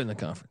should win the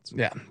conference.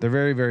 Yeah, they're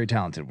very, very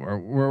talented.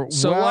 We're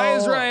so well why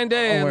is Ryan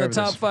Day in aware the of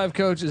top this. 5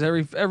 coaches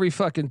every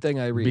fucking thing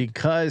I read?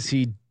 Because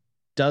he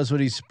does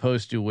what he's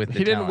supposed to with the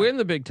He didn't talent. win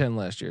the Big Ten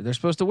last year. They're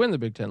supposed to win the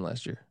Big Ten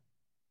last year.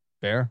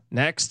 Fair.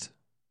 Next.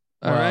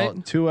 All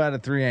right. 2 out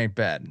of 3 ain't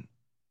bad.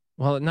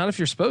 Well, not if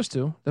you're supposed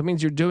to. That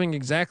means you're doing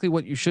exactly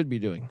what you should be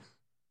doing.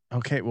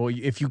 Okay, well,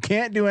 if you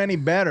can't do any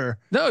better,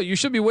 No, you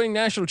should be winning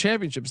national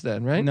championships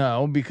then, right?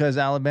 no, because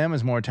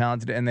Alabama's more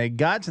talented and they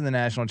got to the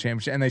national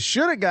championship and they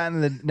should have gotten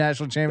to the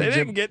national They championship.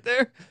 didn't get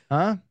there.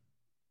 Huh?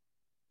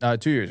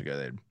 2 years ago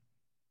they did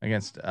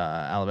against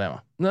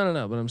Alabama.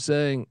 No. But I'm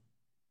saying,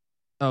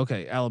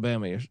 okay,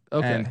 Alabama. Okay.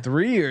 And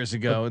 3 years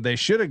ago they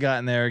should have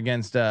gotten there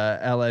against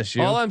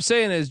LSU. All I'm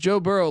saying is Joe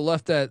Burrow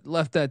left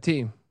that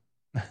team.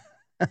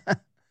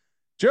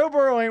 Joe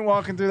Burrow ain't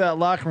walking through that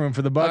locker room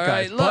for the All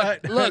Buckeyes.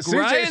 right, look, CJ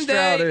Ryan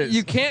Stroud Day. is.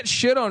 You can't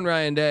shit on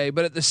Ryan Day,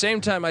 but at the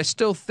same time, I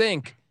still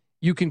think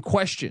you can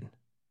question,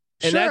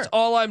 and Sure. that's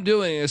all I'm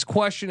doing is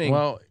questioning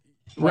Well,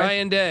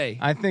 Ryan Day.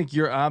 I think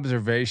your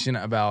observation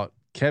about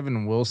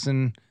Kevin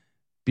Wilson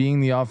being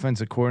the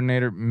offensive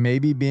coordinator,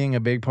 maybe being a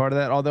big part of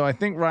that. Although I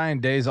think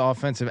Ryan Day's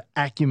offensive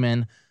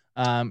acumen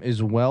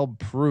is well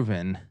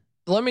proven.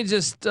 Let me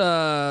just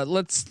if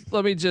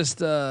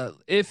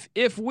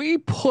we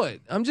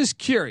put, I'm just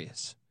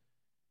curious,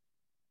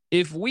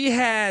 if we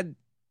had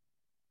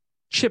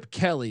Chip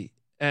Kelly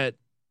at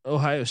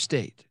Ohio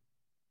State,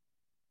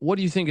 what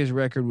do you think his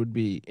record would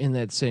be in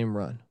that same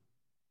run?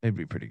 It'd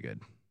be pretty good.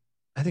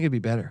 I think it'd be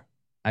better.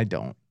 I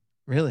don't.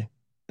 Really?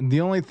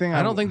 The only thing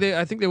I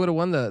think they would have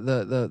won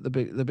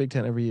the Big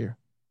Ten every year.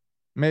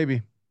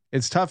 maybe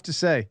it's tough to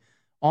say.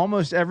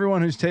 Almost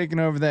everyone who's taken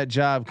over that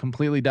job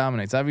completely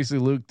dominates. Obviously,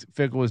 Luke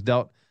Fickell was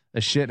dealt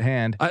a shit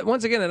hand.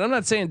 Once again, and I'm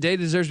not saying Day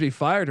deserves to be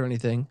fired or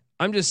anything.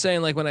 I'm just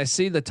saying, like, when I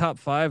see the top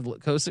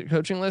 5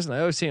 coaching list, and I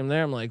always see him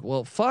there, I'm like,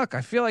 well, fuck.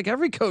 I feel like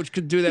every coach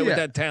could do that with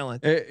that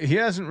talent. He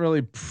hasn't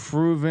really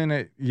proven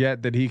it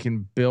yet that he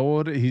can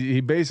build.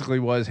 He basically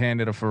was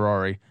handed a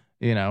Ferrari,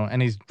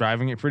 and he's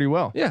driving it pretty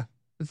well. Yeah,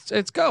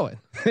 it's going.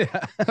 All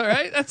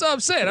right, that's all I'm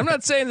saying. I'm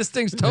not saying this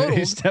thing's total.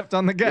 He stepped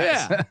on the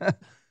gas.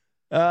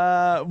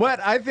 But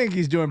I think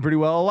he's doing pretty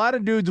well. A lot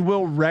of dudes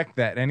will wreck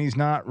that, and he's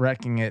not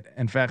wrecking it.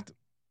 In fact,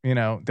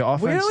 the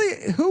offense.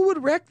 Really, who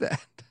would wreck that?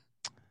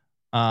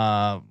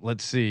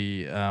 Let's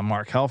see.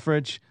 Mark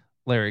Helfrich,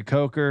 Larry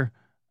Coker.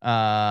 There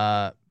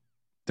are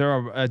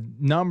a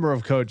number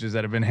of coaches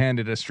that have been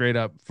handed a straight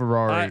up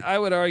Ferrari. I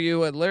would argue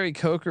what Larry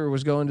Coker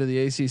was going to the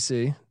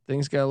ACC.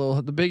 Things got a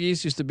little. The Big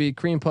East used to be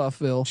Cream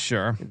Puffville.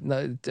 Sure.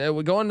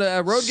 We're going to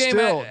a road game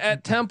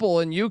at Temple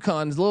and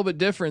UConn is a little bit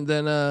different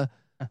than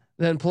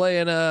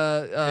playing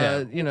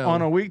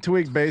on a week to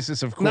week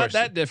basis. Of course, not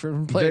that different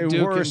from playing they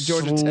Duke were and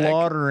Georgia Tech.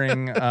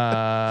 slaughtering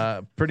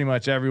pretty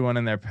much everyone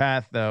in their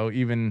path, though.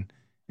 Even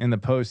in the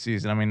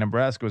postseason, I mean,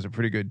 Nebraska was a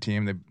pretty good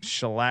team. They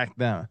shellacked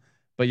them.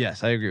 But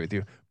yes, I agree with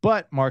you.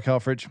 But Mark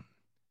Helfrich,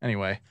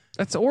 anyway,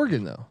 That's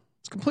Oregon though.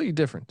 It's completely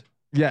different.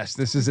 yes,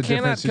 this is a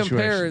different Cannot situation.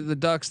 compare the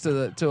Ducks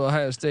to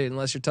Ohio State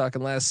unless you're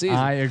talking last season.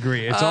 I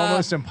agree. It's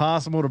almost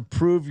impossible to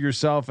prove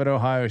yourself at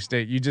Ohio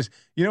State. You just,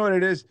 you know what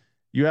it is?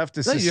 You have to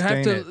No, sustain you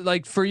have to it.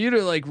 like for you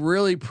to like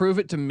really prove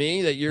it to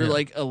me that you're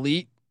like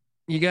elite.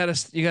 You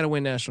gotta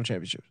win national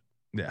championships.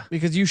 Yeah.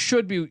 Because you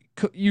should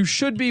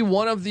be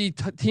one of the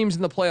teams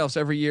in the playoffs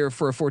every year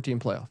for a 14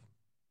 playoff.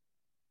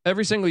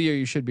 Every single year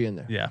you should be in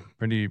there. Yeah.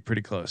 Pretty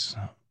close.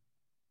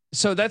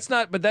 So that's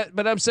not,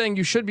 but I'm saying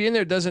you should be in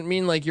there doesn't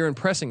mean like you're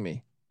impressing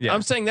me. Yeah.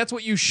 I'm saying that's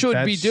what you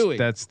should be doing.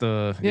 That's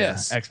the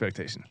Yes.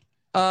 expectation.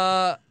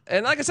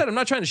 And like I said, I'm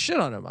not trying to shit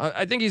on him.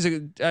 I think he's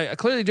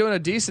clearly doing a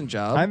decent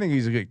job. I think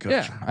he's a good coach.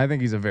 Yeah. I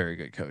think he's a very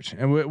good coach.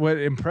 And what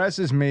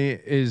impresses me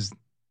is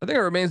I think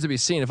it remains to be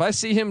seen. If I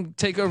see him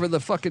take over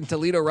the fucking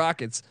Toledo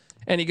Rockets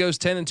and he goes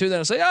 10-2, then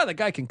I'll say, oh, that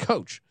guy can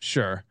coach.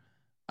 sure.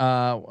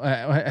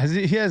 Has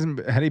he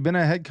hasn't had he been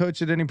a head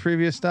coach at any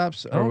previous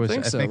stops? I don't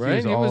think so,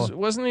 right?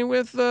 Wasn't he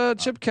with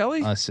Chip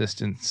Kelly?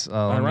 Assistants.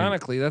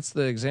 Ironically, that's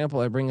the example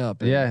I bring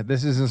up. Yeah,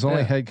 this is his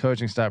only head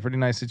coaching stop. Pretty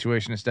nice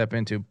situation to step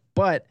into.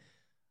 But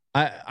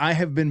I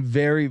have been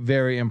very,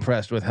 very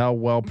impressed with how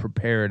well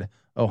prepared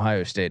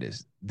Ohio State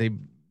is. They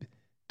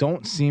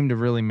don't seem to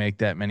really make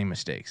that many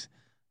mistakes.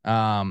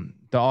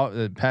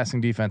 The passing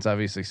defense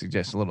obviously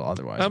suggests a little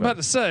otherwise. I'm about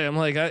to say, I'm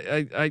like,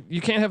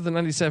 you can't have the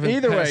 97th.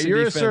 Either way, you're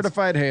defense. a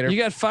certified hater.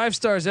 You got 5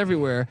 stars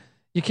everywhere.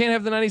 You can't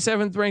have the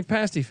 97th ranked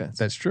pass defense.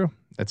 That's true.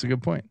 That's a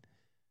good point.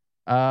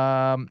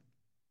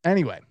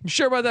 Anyway, you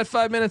sure about that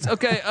 5 minutes?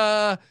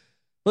 Okay.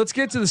 Let's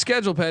get to the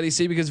schedule, Patty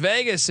C, because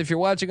Vegas, if you're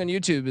watching on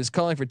YouTube, is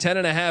calling for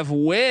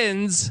 10.5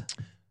 wins.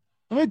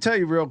 Let me tell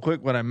you real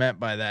quick what I meant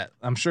by that.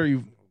 I'm sure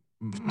you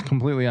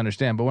completely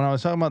understand, but when I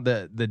was talking about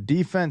the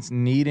defense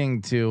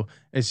needing to,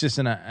 it's just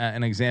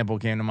an example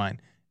came to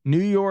mind. New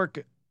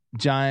York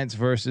Giants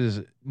versus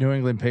New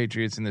England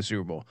Patriots in the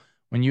Super Bowl.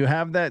 When you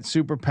have that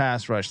super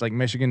pass rush like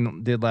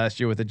Michigan did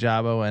last year with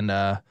Ajabo and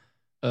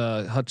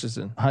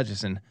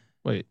Hutchinson.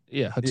 Wait,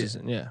 yeah,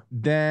 Hutchinson, yeah.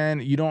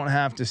 Then you don't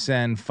have to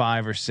send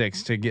 5 or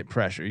 6 to get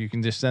pressure. You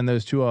can just send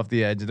those 2 off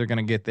the edge. They're going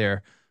to get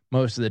there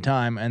most of the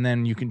time, and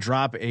then you can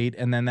drop 8,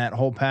 and then that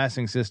whole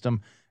passing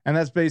system. And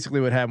that's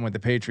basically what happened with the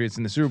Patriots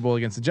in the Super Bowl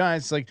against the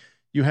Giants. Like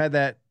you had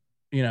that,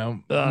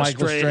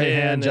 Michael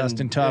Strahan,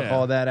 Justin Tuck,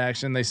 all that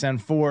action. They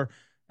send 4,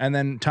 and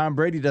then Tom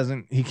Brady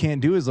he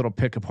can't do his little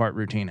pick apart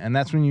routine, and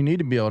that's when you need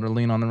to be able to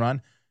lean on the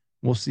run.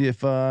 We'll see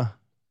if they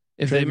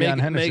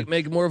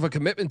make more of a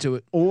commitment to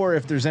it, or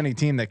if there's any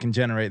team that can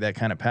generate that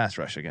kind of pass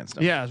rush against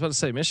them. Yeah, I was about to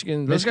say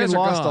Michigan. Those guys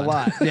lost a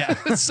lot. Yeah,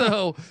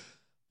 so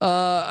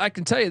I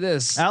can tell you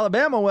this: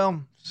 Alabama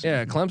will.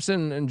 Yeah,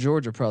 Clemson and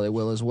Georgia probably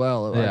will as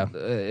well. Yeah.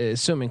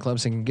 Assuming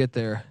Clemson can get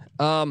there.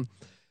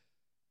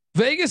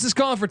 Vegas is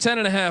calling for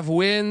 10.5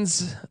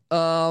 wins.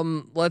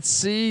 Let's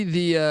see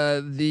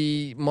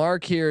the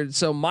mark here.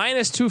 So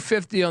minus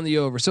 250 on the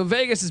over. So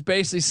Vegas is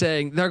basically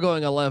saying they're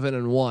going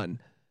 11-1.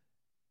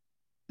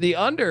 The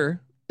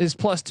under is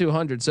plus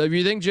 200. So if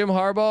you think Jim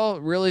Harbaugh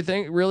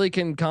really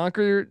can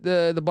conquer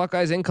the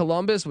Buckeyes in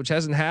Columbus, which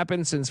hasn't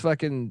happened since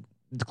fucking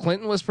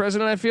Clinton was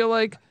president, I feel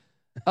like,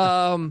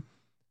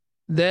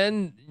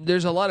 then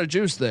there's a lot of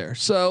juice there.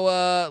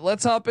 So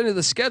let's hop into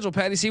the schedule,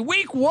 Patty C.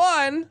 Week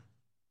 1.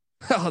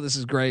 Oh, this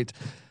is great.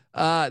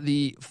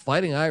 The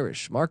Fighting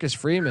Irish, Marcus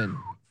Freeman,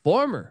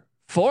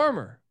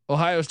 former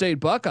Ohio State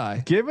Buckeye,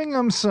 giving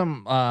them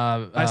some.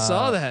 I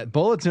saw that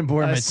bulletin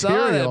board material.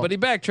 Saw that, but he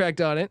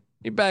backtracked on it.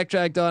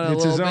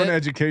 It's his own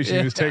education.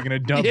 He was taking a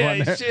dump on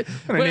that.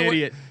 What an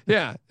idiot.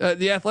 Yeah.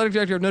 The athletic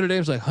director of Notre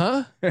Dame's like,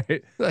 huh?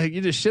 Like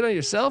you just shit on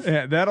yourself?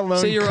 Yeah, that alone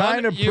so you were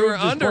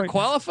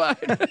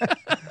underqualified.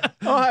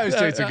 Ohio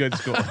State's a good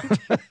school.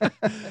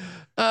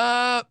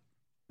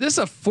 This is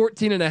a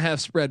 14.5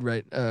 spread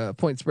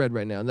point spread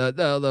right now.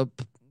 The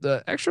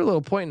extra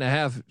little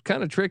 1.5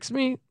 kind of tricks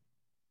me.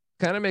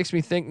 Kind of makes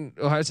me think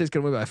Ohio State's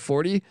going to win by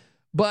 40,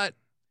 but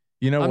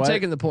I'm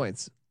taking the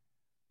points.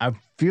 I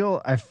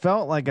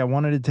felt like I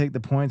wanted to take the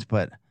points,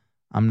 but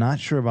I'm not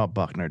sure about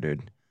Buckner,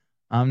 dude.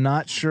 I'm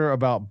not sure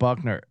about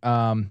Buckner.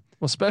 Well,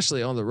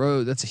 especially on the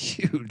road, that's a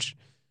huge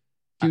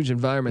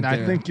environment.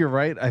 I think you're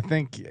right. I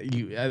think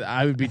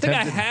I would be.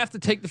 I have to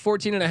take the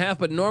 14.5,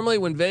 but normally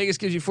when Vegas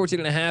gives you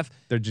 14.5,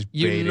 they're just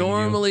you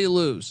normally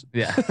lose.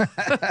 Yeah.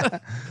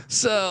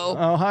 So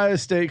Ohio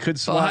State could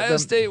swat Ohio them.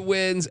 State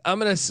wins. I'm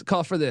gonna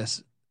call for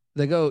this.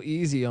 They go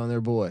easy on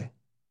their boy.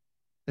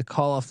 They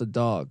call off the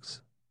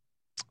dogs.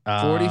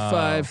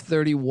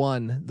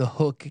 45-31. The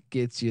hook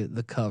gets you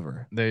the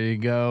cover. There you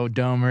go,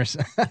 Domers.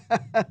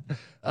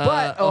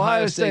 But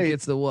Ohio State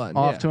gets the one.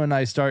 Off to a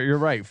nice start. You're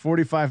right.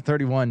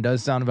 45-31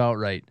 does sound about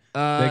right.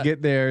 They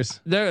get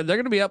theirs. They're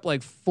going to be up like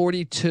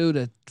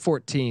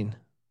 42-14,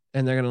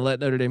 and they're going to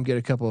let Notre Dame get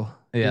a couple.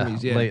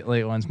 Innings. Yeah,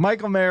 late ones.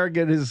 Michael Mayer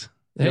get his.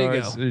 There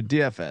you go.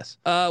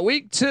 DFS.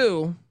 Week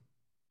 2,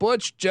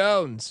 Butch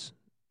Jones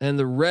and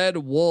the Red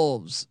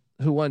Wolves,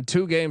 who won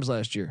 2 games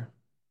last year.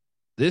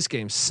 This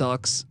game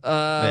sucks.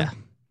 Better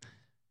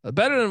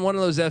than one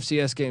of those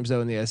FCS games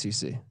though in the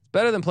SEC. It's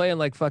better than playing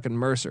like fucking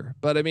Mercer,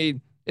 but I mean,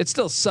 it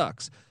still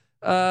sucks.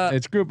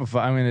 It's group of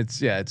 5. I mean, it's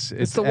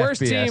the worst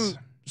team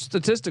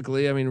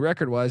statistically. I mean,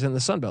 record wise in the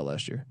Sun Belt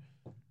last year.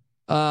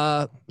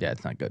 Yeah,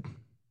 it's not good.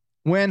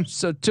 Win.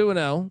 So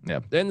 2-0.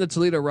 Yep. Then the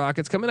Toledo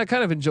Rockets come in. I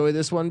kind of enjoy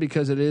this one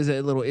because it is a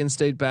little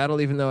in-state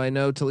battle, even though I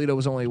know Toledo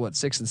was only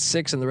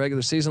 6-6 in the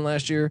regular season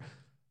last year.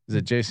 Is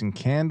it Jason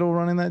Candle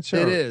running that show?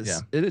 It is.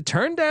 Yeah. It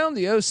turned down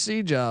the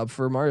OC job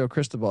for Mario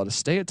Cristobal to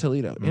stay at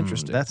Toledo.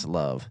 Interesting. That's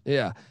love.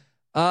 Yeah.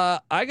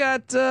 I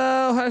got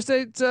Ohio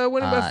State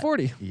winning by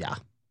 40. Yeah.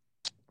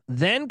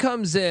 Then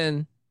comes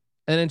in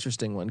an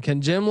interesting one.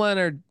 Can Jim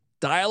Leonard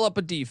dial up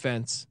a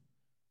defense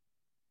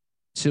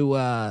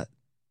to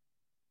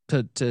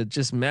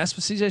just mess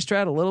with CJ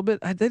Stroud a little bit?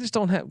 They just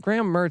don't have.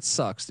 Graham Mertz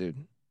sucks, dude.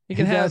 He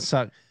does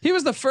suck. He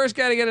was the first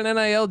guy to get an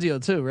NIL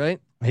deal too, right?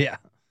 Yeah.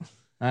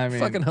 I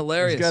mean, fucking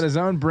hilarious. He's got his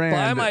own brand.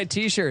 Buy my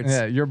t-shirts.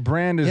 Yeah, your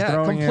brand is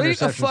throwing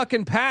complete a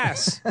fucking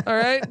pass. All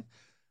right.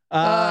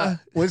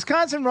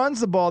 Wisconsin runs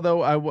the ball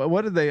though.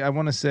 What did they? I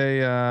want to say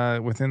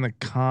within the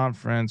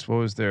conference. What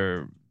was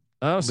their?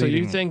 Oh, so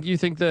leading? you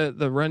think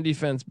the run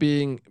defense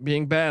being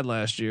bad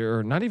last year,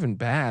 or not even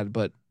bad,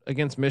 but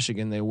against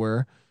Michigan they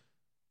were,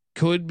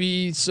 could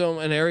be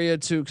an area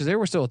to, because they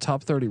were still a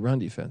top 30 run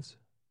defense.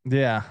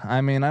 Yeah,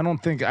 I mean, I don't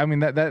think. I mean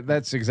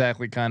that's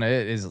exactly kind of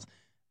it. Is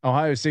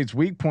Ohio State's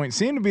weak point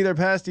seemed to be their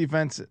pass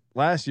defense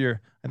last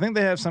year. I think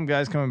they have some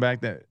guys coming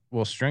back that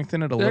will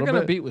strengthen it a They're little bit. They're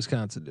going to beat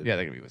Wisconsin, dude. Yeah,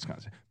 they're going to beat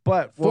Wisconsin.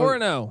 But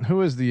 4-0.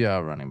 Who is the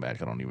running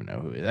back? I don't even know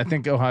who it is. I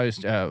think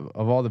Ohio's of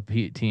all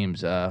the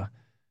teams,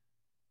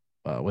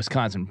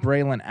 Wisconsin,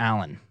 Braylon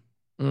Allen,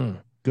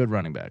 good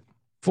running back.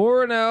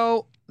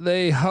 4-0.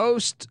 They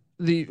host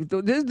did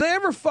they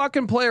ever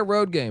fucking play a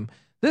road game?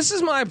 This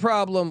is my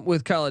problem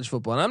with college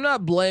football, and I'm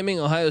not blaming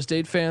Ohio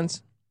State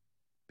fans,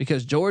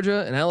 because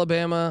Georgia and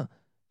Alabama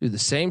do the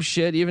same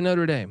shit. Even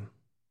Notre Dame.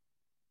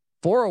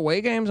 4 away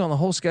games on the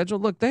whole schedule.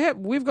 Look,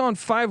 we've gone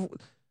 5.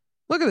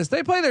 Look at this.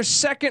 They play their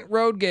second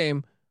road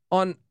game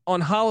on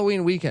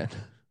Halloween weekend.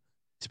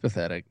 It's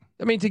pathetic.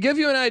 I mean, to give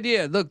you an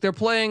idea, look, they're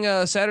playing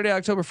Saturday,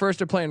 October 1st.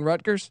 They're playing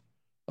Rutgers,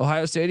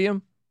 Ohio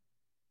Stadium.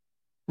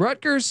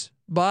 Rutgers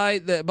by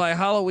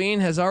Halloween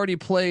has already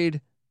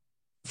played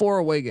 4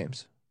 away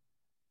games.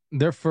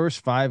 Their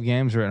first 5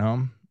 games are at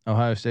home.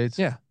 Ohio State's.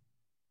 Yeah,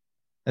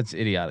 that's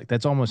idiotic.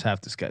 That's almost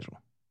half the schedule.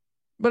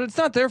 But it's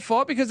not their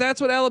fault, because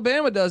that's what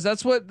Alabama does.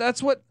 That's what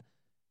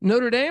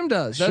Notre Dame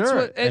does. That's sure,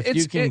 what if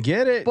you can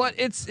get it. But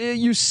it's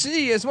you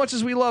see, as much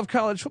as we love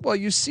college football,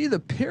 you see the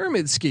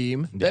pyramid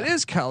scheme that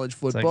is college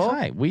football. It's like,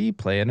 hi, we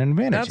play an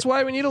advantage. That's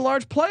why we need a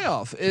large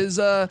playoff.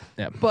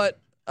 But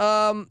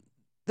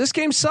this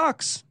game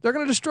sucks. They're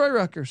going to destroy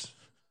Rutgers.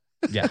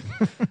 Yeah.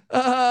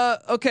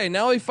 Okay,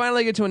 now we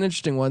finally get to an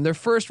interesting one. Their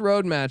first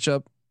road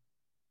matchup,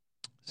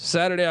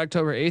 Saturday,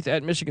 October 8th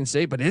at Michigan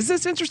State. But is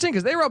this interesting?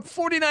 Because they were up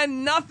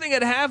 49-0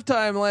 at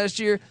halftime last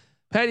year.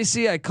 Patty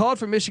C, I called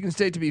for Michigan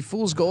State to be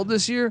fool's gold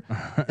this year.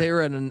 They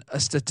were in a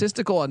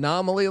statistical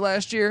anomaly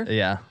last year.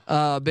 Yeah.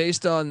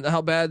 Based on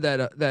how bad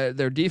that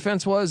their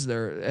defense was,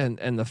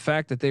 and the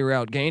fact that they were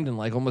outgained in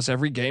like almost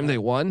every game they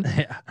won.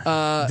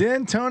 Yeah.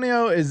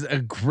 D'Antonio is a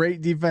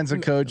great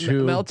defensive coach.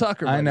 Mel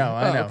Tucker. I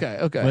know.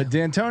 Okay. But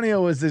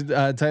D'Antonio was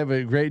the type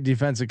of great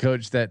defensive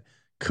coach that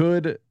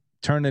could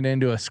turn it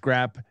into a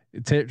scrap,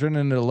 turn it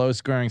into a low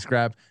scoring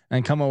scrap,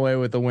 and come away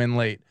with a win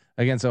late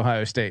against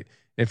Ohio State.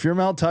 If you're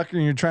Mel Tucker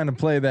and you're trying to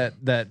play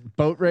that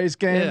boat race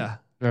game,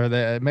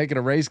 or make it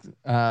a race,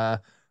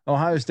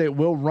 Ohio State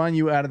will run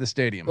you out of the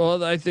stadium.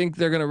 Well, I think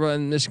they're going to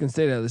run Michigan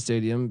State out of the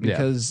stadium,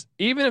 because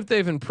even if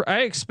they've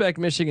I expect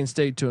Michigan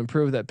State to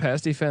improve that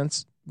pass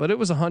defense, but it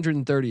was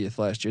 130th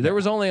last year. There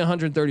was only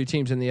 130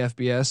 teams in the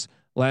FBS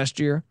last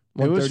year.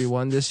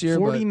 131 this year.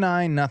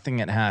 49-0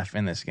 at half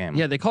in this game.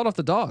 Yeah, they called off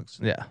the Dogs.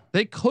 Yeah,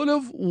 they could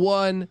have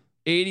won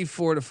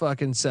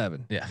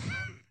 84-7. Yeah.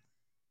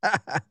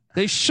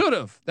 They should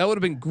have. That would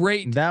have been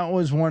great. That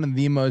was one of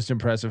the most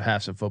impressive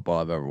halves of football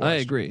I've ever watched. I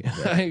agree. Yeah.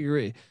 I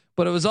agree.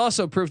 But it was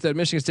also proof that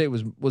Michigan State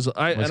was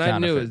I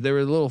knew it. They were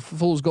a little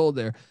fool's gold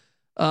there.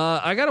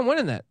 I got them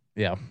winning that.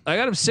 Yeah. I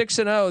got them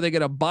 6-0. They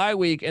get a bye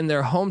week and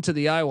they're home to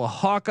the Iowa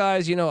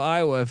Hawkeyes. You know,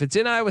 Iowa, if it's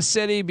in Iowa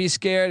City, be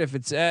scared. If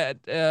it's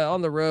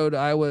on the road,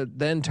 Iowa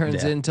then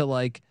turns into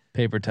like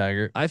paper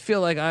tiger. I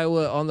feel like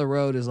Iowa on the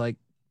road is like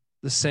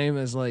the same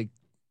as like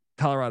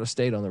Colorado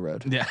State on the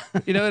road. Yeah.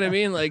 You know what I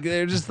mean? Like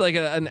they're just like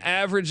an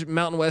average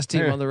Mountain West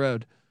team on the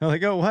road. They're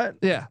like, oh, what?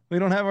 Yeah. We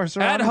don't have our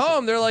surroundings. At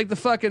home, they're like a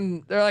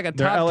top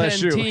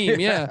LSU. 10 team.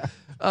 Yeah.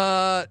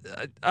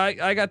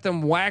 I got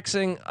them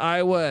waxing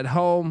Iowa at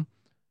home.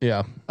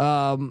 Yeah.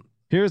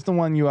 Here's the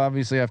one you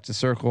obviously have to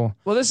circle.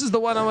 Well, this is the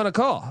one I'm going to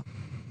call.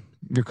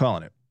 You're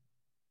calling it.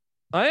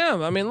 I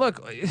am. I mean,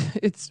 look,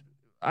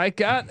 I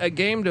got a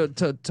game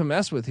to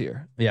mess with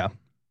here. Yeah.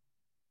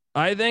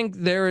 I think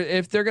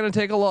if they're going to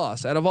take a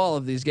loss out of all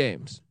of these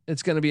games,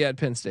 it's going to be at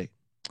Penn State.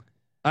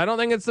 I don't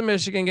think it's the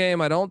Michigan game.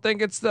 I don't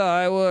think it's the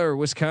Iowa or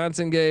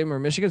Wisconsin game or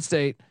Michigan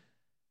State.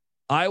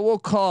 I will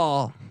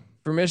call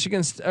for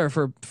Michigan or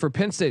for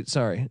Penn State.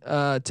 Sorry,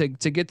 to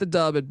get the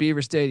dub at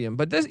Beaver Stadium.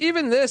 But this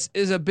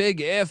is a big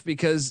if,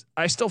 because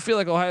I still feel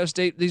like Ohio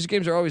State. These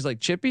games are always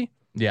like chippy.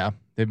 Yeah,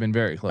 they've been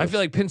very close. I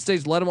feel like Penn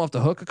State's let them off the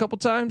hook a couple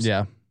times.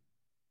 Yeah.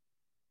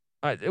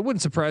 It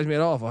wouldn't surprise me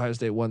at all if Ohio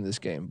State won this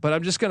game, but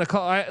I'm just going to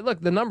call.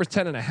 Look, the number's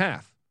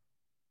 10.5.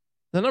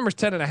 The number's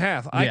 10.5.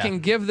 Yeah. I can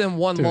give them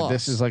one loss.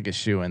 This is like a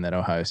shoe-in that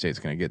Ohio State's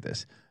going to get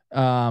this.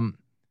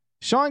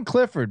 Sean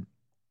Clifford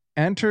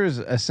enters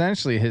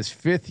essentially his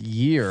 5th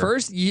year.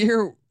 First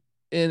year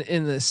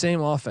in the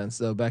same offense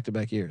though,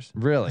 back-to-back years.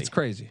 Really? It's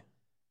crazy.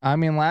 I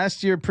mean,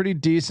 last year pretty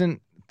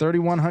decent.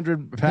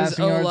 3,100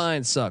 passing yards. His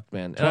O-line sucked,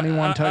 man.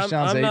 21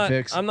 touchdowns, 8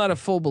 picks. I'm not a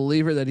full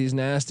believer that he's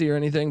nasty or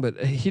anything,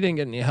 but he didn't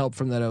get any help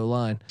from that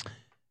O-line.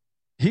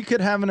 He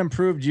could have an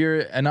improved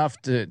year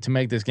enough to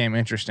make this game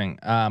interesting.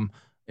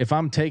 if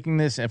I'm taking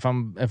this, if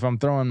I'm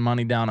throwing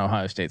money down,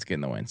 Ohio State's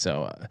getting the win.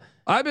 So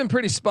I've been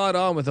pretty spot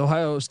on with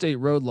Ohio State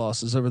road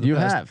losses over the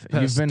past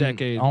you've been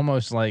decade.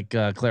 almost like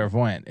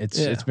clairvoyant.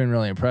 It's been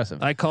really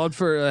impressive. I called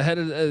for ahead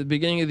of the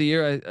beginning of the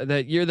year.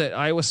 That year that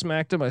Iowa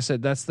smacked them, I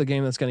said that's the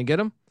game that's going to get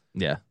them.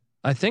 Yeah,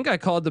 I think I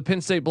called the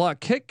Penn State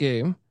block kick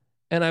game,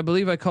 and I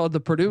believe I called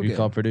the Purdue game. You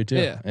called Purdue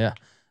too. Yeah.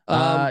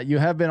 You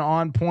have been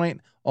on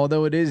point,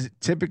 although it is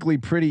typically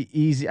pretty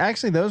easy.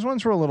 Actually, those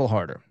ones were a little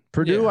harder.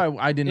 Purdue,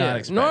 I did not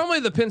expect. Normally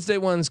the Penn State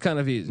one's kind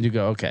of easy. You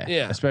go, okay.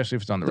 Yeah. Especially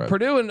if it's on the road.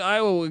 Purdue and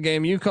Iowa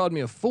game, you called me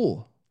a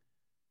fool.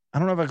 I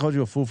don't know if I called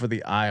you a fool for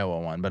the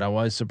Iowa one, but I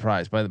was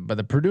surprised by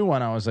the Purdue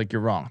one. I was like,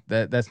 you're wrong.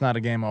 That's not a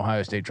game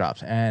Ohio State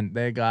drops, and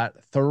they got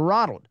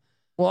throttled.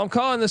 Well, I'm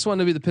calling this one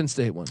to be the Penn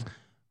State one.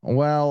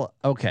 Well,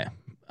 okay.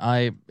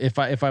 If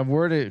I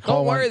were to call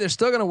don't worry, one, they're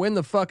still going to win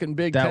the fucking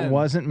Big Ten. that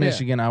wasn't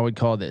Michigan, I would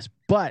call this.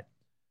 But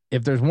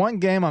if there's one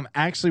game I'm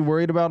actually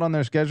worried about on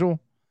their schedule,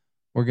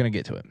 we're gonna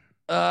get to it.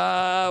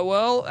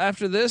 Well,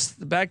 after this,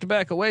 the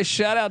back-to-back away.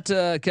 Shout out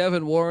to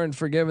Kevin Warren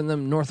for giving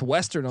them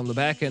Northwestern on the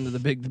back end of the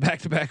big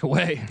back-to-back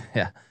away.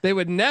 Yeah, they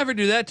would never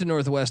do that to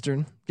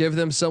Northwestern. Give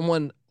them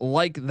someone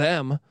like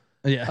them.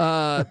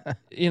 Yeah.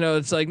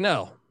 It's like,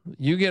 no,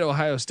 you get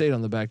Ohio State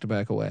on the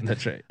back-to-back away.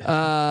 That's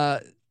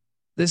right.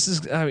 This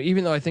is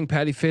even though I think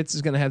Patty Fitz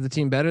is going to have the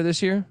team better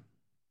this year.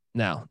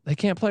 No, they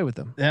can't play with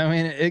them. I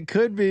mean, it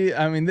could be.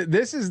 I mean,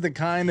 this is the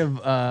kind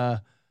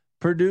of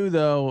Purdue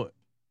though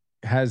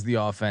has the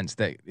offense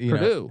that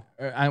Purdue.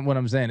 What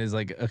I'm saying is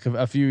like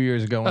a few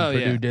years ago when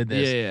Purdue did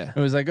this, it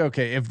was like,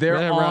 okay, if they're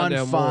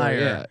on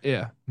fire,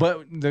 yeah.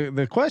 But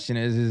the question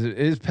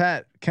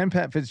can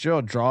Pat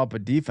Fitzgerald draw up a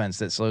defense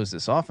that slows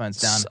this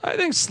offense down? I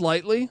think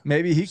slightly.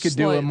 Maybe he could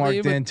do a Mark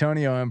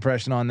D'Antonio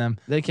impression on them.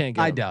 They can't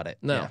get I them. doubt it.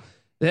 No. Yeah.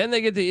 Then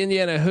they get the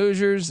Indiana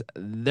Hoosiers.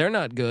 They're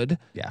not good.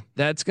 Yeah.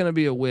 That's going to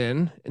be a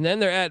win. And then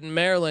they're at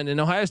Maryland. And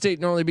Ohio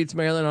State normally beats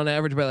Maryland on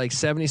average by like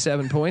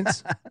 77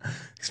 points.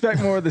 Expect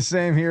more of the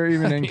same here,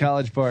 even in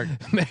College Park.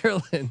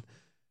 Maryland.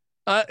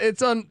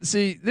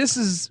 This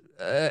is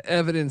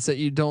evidence that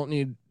you don't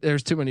need,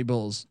 there's too many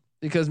bowls.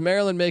 Because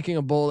Maryland making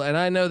a bowl, and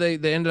I know they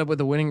ended up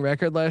with a winning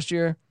record last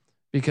year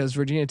because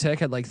Virginia Tech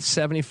had like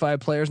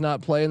 75 players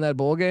not play in that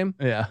bowl game.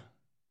 Yeah.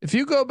 If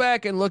you go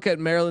back and look at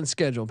Maryland's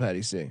schedule,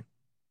 Patty C,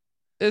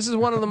 this is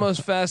one of the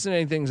most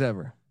fascinating things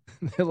ever.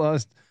 They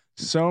lost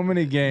so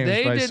many games.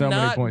 They by did so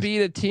many not points. beat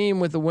a team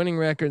with a winning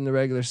record in the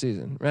regular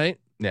season, right?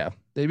 Yeah.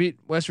 They beat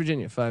West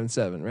Virginia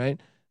 5-7, right?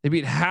 They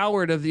beat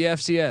Howard of the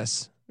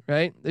FCS,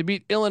 right? They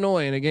beat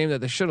Illinois in a game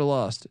that they should have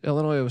lost.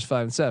 Illinois was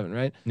 5-7,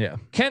 right? Yeah.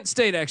 Kent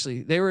State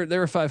actually, they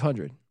were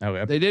 500.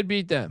 Okay. They did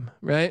beat them,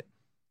 right?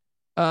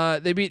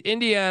 They beat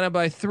Indiana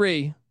by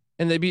 3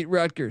 and they beat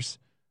Rutgers.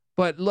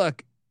 But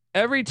look,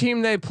 every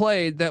team they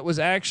played that was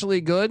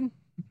actually good,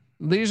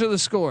 these are the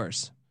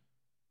scores.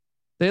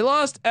 They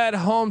lost at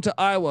home to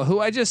Iowa, who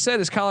I just said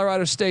is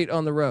Colorado State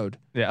on the road.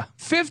 Yeah.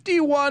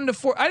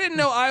 51-4. I didn't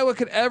know Iowa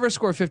could ever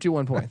score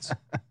 51 points,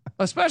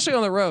 especially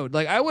on the road.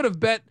 Like I would have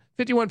bet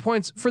 51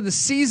 points for the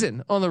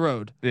season on the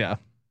road. Yeah.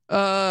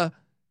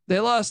 They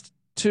lost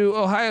to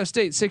Ohio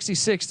State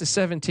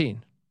 66-17.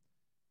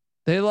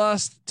 They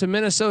lost to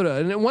Minnesota,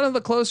 and one of the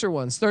closer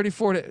ones,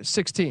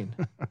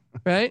 34-16.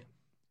 Right?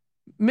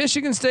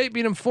 Michigan State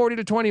beat them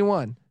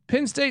 40-21.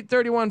 Penn State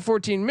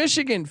 31-14.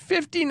 Michigan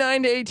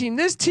 59-18.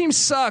 This team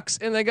sucks,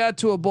 and they got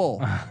to a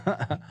bowl.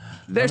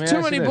 There's too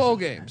many bowl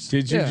games.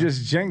 Did you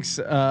just jinx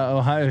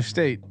Ohio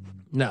State?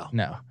 No.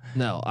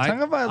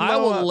 I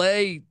will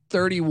lay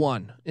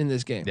 31 in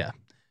this game. Yeah.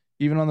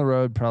 Even on the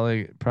road,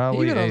 probably.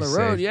 Even on the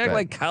road, you act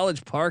like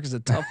College Park is a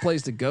tough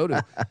place to go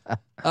to.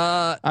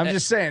 I'm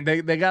just saying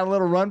they got a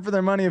little run for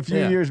their money a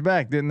few years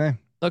back, didn't they?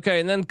 Okay,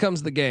 and then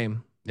comes the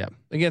game. Yeah.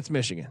 Against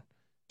Michigan.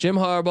 Jim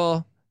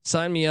Harbaugh,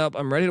 sign me up.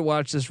 I'm ready to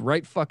watch this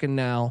right fucking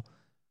now.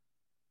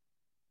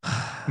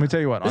 Let me tell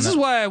you what. This is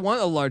why I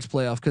want a large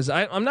playoff because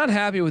I'm not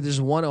happy with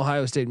just one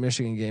Ohio State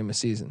Michigan game a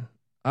season.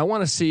 I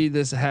want to see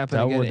this happen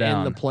again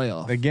in the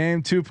playoff. The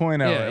game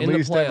 2.0 at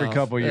least every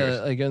couple years.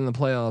 Like in the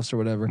playoffs or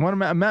whatever. What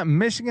about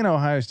Michigan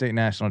Ohio State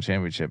National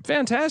Championship?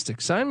 Fantastic.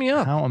 Sign me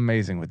up. How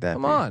amazing would that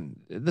be? Come on.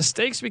 The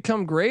stakes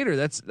become greater.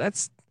 That's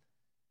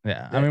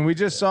yeah. I mean, we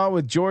just saw it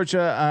with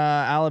Georgia,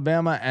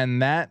 Alabama,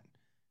 and that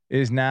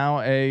is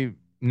now a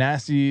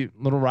nasty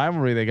little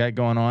rivalry they got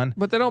going on.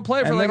 But they don't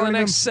play for like the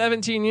next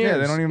 17 years. Yeah,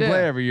 they don't even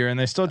play every year, and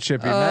they still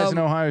chip you. Imagine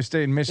Ohio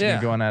State and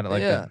Michigan going at it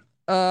like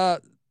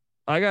that.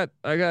 I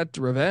got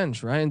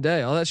revenge, Ryan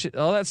Day. All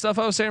that stuff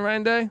I was saying,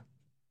 Ryan Day.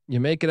 You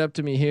make it up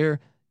to me here.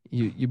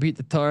 You beat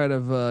the tar out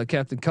of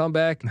Captain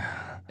Comeback,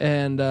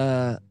 and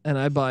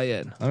I buy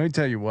in. Let me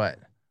tell you what.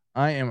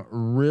 I am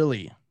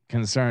really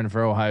concerned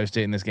for Ohio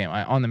State in this game.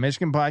 On the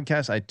Michigan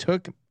podcast, I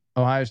took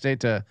Ohio State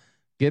to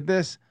get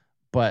this.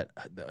 But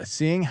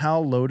seeing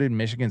how loaded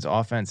Michigan's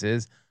offense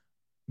is,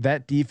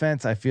 that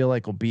defense I feel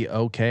like will be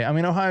okay. I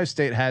mean, Ohio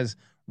State has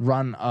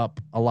run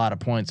up a lot of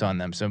points on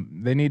them, so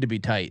they need to be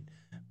tight.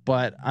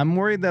 But I'm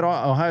worried that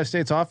Ohio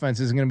State's offense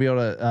isn't going to be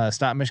able to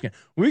stop Michigan.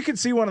 We could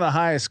see one of the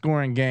highest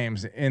scoring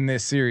games in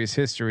this series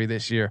history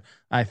this year,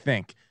 I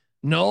think.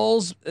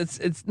 Knowles,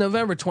 it's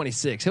November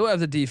 26th. He'll have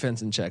the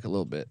defense in check a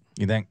little bit.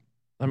 You think?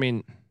 I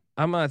mean,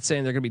 I'm not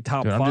saying they're going to be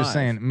top Dude, 5. I'm just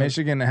saying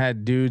Michigan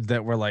had dudes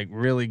that were like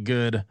really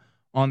good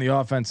on the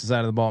offensive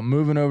side of the ball,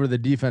 moving over to the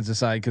defensive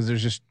side because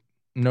there's just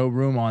no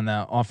room on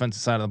that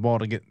offensive side of the ball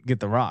to get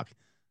the rock.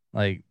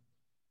 Like,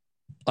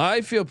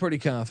 I feel pretty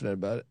confident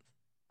about it.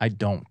 I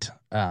don't.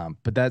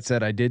 But that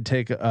said, I did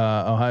take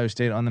Ohio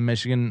State on the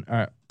Michigan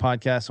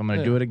podcast, so I'm going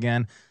to do it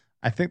again.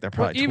 I think they're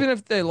probably even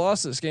if they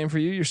lost this game for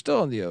you, you're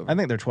still on the over. I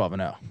think they're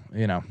 12-0.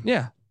 You know.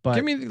 Yeah,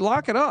 but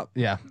lock it up.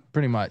 Yeah,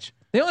 pretty much.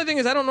 The only thing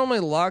is, I don't normally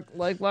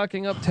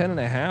locking up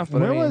 10.5.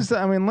 But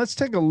I mean, let's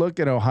take a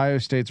look at Ohio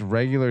State's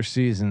regular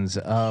seasons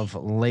of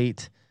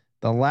late.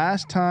 The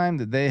last time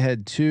that they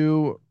had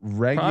 2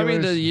 regular, probably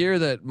the year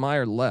that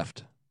Meyer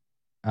left.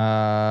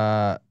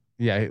 Yeah,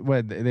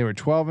 they were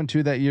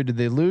 12-2 that year. Did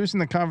they lose in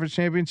the conference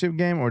championship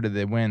game or did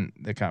they win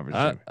the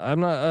conference?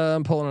 I'm not.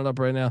 I'm pulling it up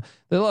right now.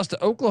 They lost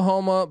to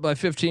Oklahoma by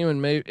 15 and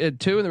made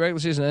 2 in the regular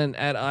season, and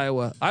at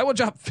Iowa. Iowa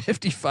dropped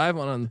 55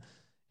 on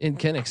in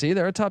Kinnick. See,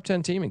 they're a top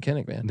 10 team in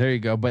Kinnick, man. There you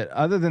go. But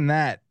other than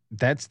that,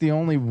 that's the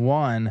only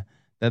one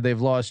that they've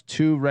lost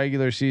 2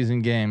 regular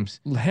season games.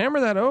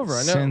 Hammer that over. I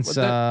know since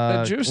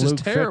that juice Luke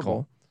is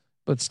terrible,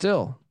 Fickell. but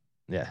still,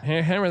 Yeah,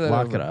 hammer that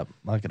lock over. it up.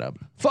 Lock it up,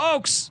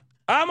 Folks.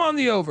 I'm on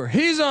the over.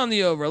 He's on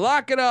the over.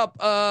 Lock it up.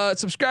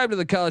 Subscribe to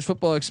the College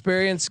Football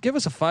Experience. Give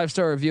us a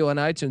 5-star review on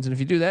iTunes, and if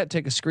you do that,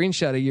 take a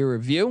screenshot of your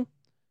review.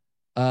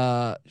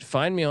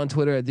 Find me on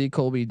Twitter at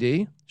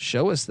TheColbyD.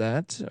 Show us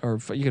that, or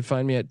you can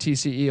find me at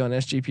TCE on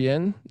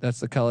SGPN. That's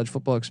the College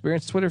Football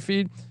Experience Twitter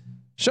feed.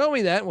 Show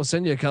me that, and we'll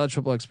send you a College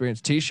Football Experience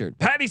T-shirt.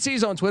 Patty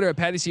C's on Twitter at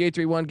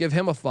PattyC831. Give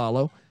him a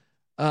follow.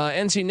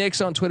 NC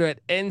Nick's on Twitter at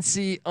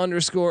NC_NICK.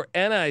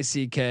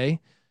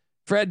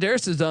 Fred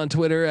Durst is on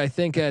Twitter, I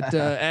think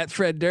at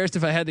Fred Durst.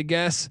 If I had to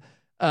guess,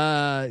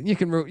 you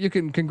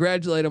can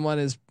congratulate him on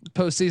his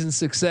postseason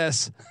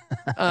success.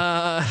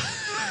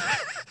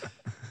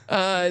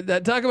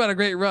 That talk about a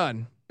great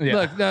run. Yeah.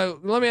 Look, now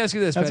let me ask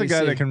you this: that's Patty a guy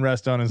C. that can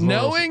rest on his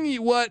knowing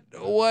what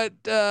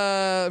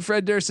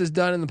Fred Durst has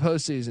done in the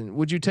postseason.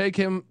 Would you take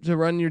him to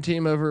run your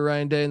team over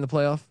Ryan Day in the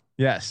playoff?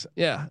 Yes.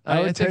 Yeah,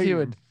 I think he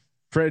would.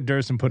 Fred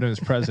Durst and put him as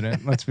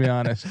president. Let's be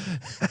honest.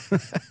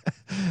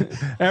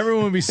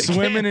 Everyone would be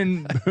swimming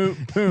in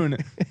poon.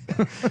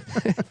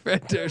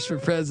 Fred Durst for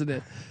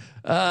president.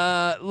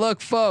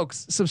 Look,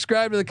 folks,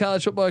 subscribe to the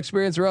College Football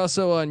Experience. We're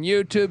also on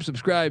YouTube.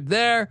 Subscribe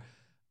there.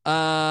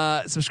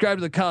 Subscribe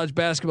to the College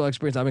Basketball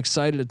Experience. I'm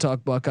excited to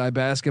talk Buckeye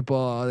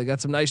basketball. They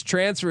got some nice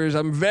transfers.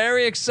 I'm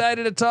very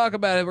excited to talk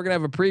about it. We're gonna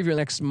have a preview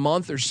next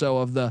month or so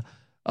of the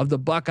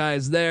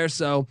Buckeyes there.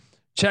 So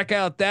check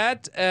out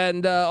that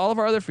and all of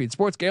our other feeds.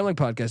 Sports Gambling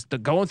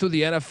Podcast, going through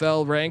the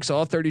NFL ranks,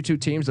 all 32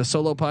 teams, a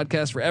solo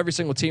podcast for every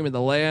single team in the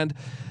land.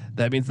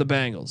 That means the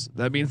Bengals.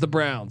 That means the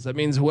Browns. That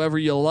means whoever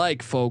you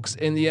like, folks,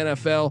 in the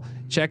NFL.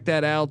 Check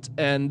that out.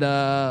 And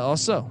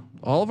also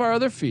all of our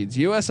other feeds.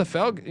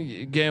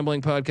 USFL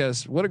Gambling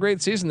Podcast. What a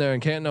great season there in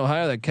Canton,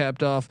 Ohio that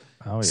capped off.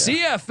 Oh, yeah.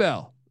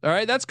 CFL. All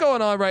right, that's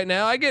going on right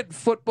now. I get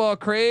football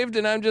craved,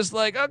 and I'm just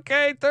like,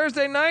 okay,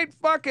 Thursday night,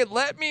 fuck it.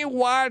 Let me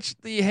watch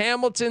the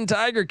Hamilton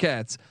Tiger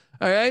Cats.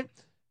 All right,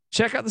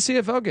 check out the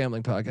CFL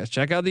Gambling Podcast.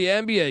 Check out the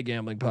NBA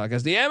Gambling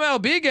Podcast, the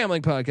MLB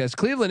Gambling Podcast.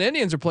 Cleveland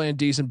Indians are playing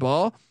decent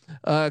ball.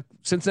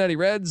 Cincinnati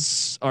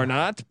Reds are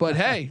not, but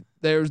hey,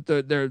 they're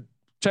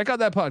check out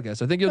that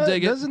podcast. I think you'll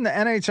dig it. Doesn't the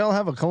NHL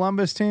have a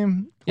Columbus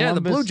team? Yeah, the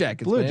Blue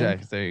Jackets. Blue man.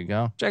 Jackets. There you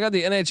go. Check out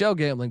the NHL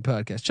Gambling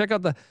Podcast. Check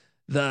out the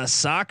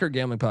soccer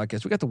gambling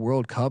podcast. We got the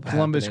World Cup.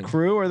 Columbus happening.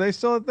 Crew. Are they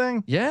still a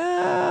thing?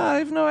 Yeah, I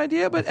have no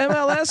idea, but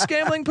MLS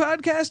gambling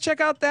podcast. Check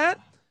out that.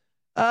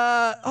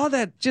 All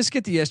that. Just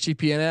get the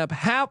SGPN app.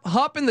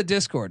 Hop in the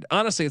Discord.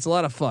 Honestly, it's a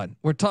lot of fun.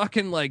 We're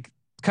talking like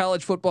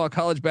college football,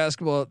 college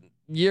basketball,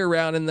 year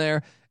round in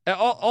there.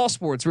 All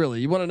sports really.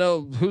 You want to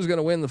know who's going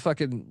to win the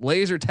fucking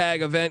laser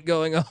tag event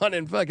going on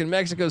in fucking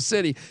Mexico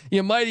City?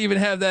 You might even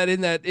have that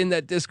in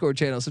that Discord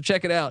channel. So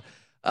check it out.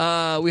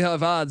 We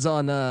have odds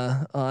on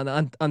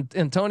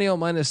Antonio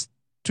minus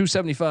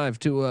 275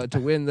 to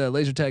win the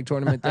laser tag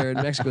tournament there in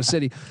Mexico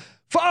City.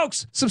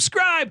 Folks,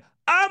 subscribe.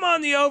 I'm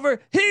on the over.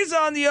 He's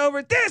on the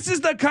over. This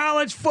is the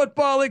College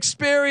Football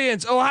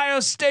Experience, Ohio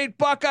State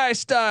Buckeye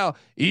style.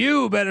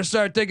 You better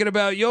start thinking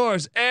about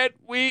yours. And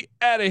we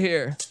out of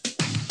here.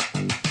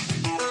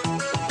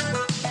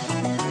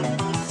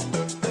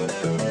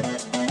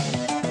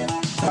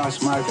 I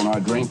smoke and I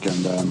drink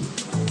and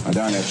I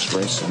don't have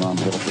stress and I'm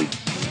healthy.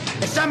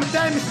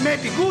 Sometimes it may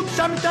be good,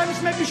 sometimes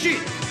it may be shit.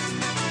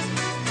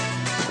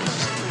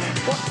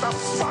 What the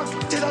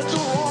fuck did I do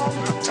wrong,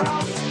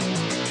 Tom?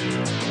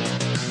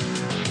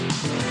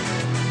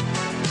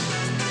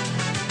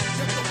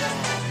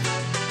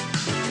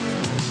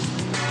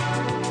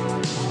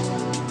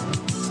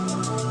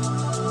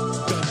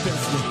 The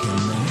best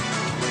looking man,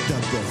 the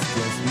best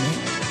dressed man.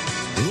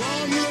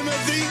 Long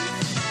limousine,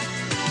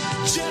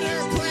 jet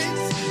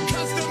airplanes,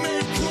 custom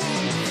made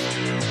clothes,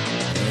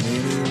 and any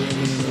woman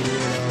in the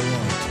world I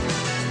want,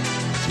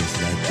 just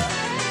like that.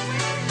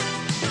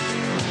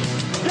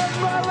 Get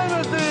my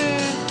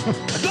limousine.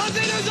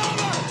 Nothing is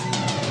over.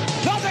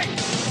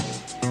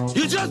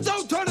 just don't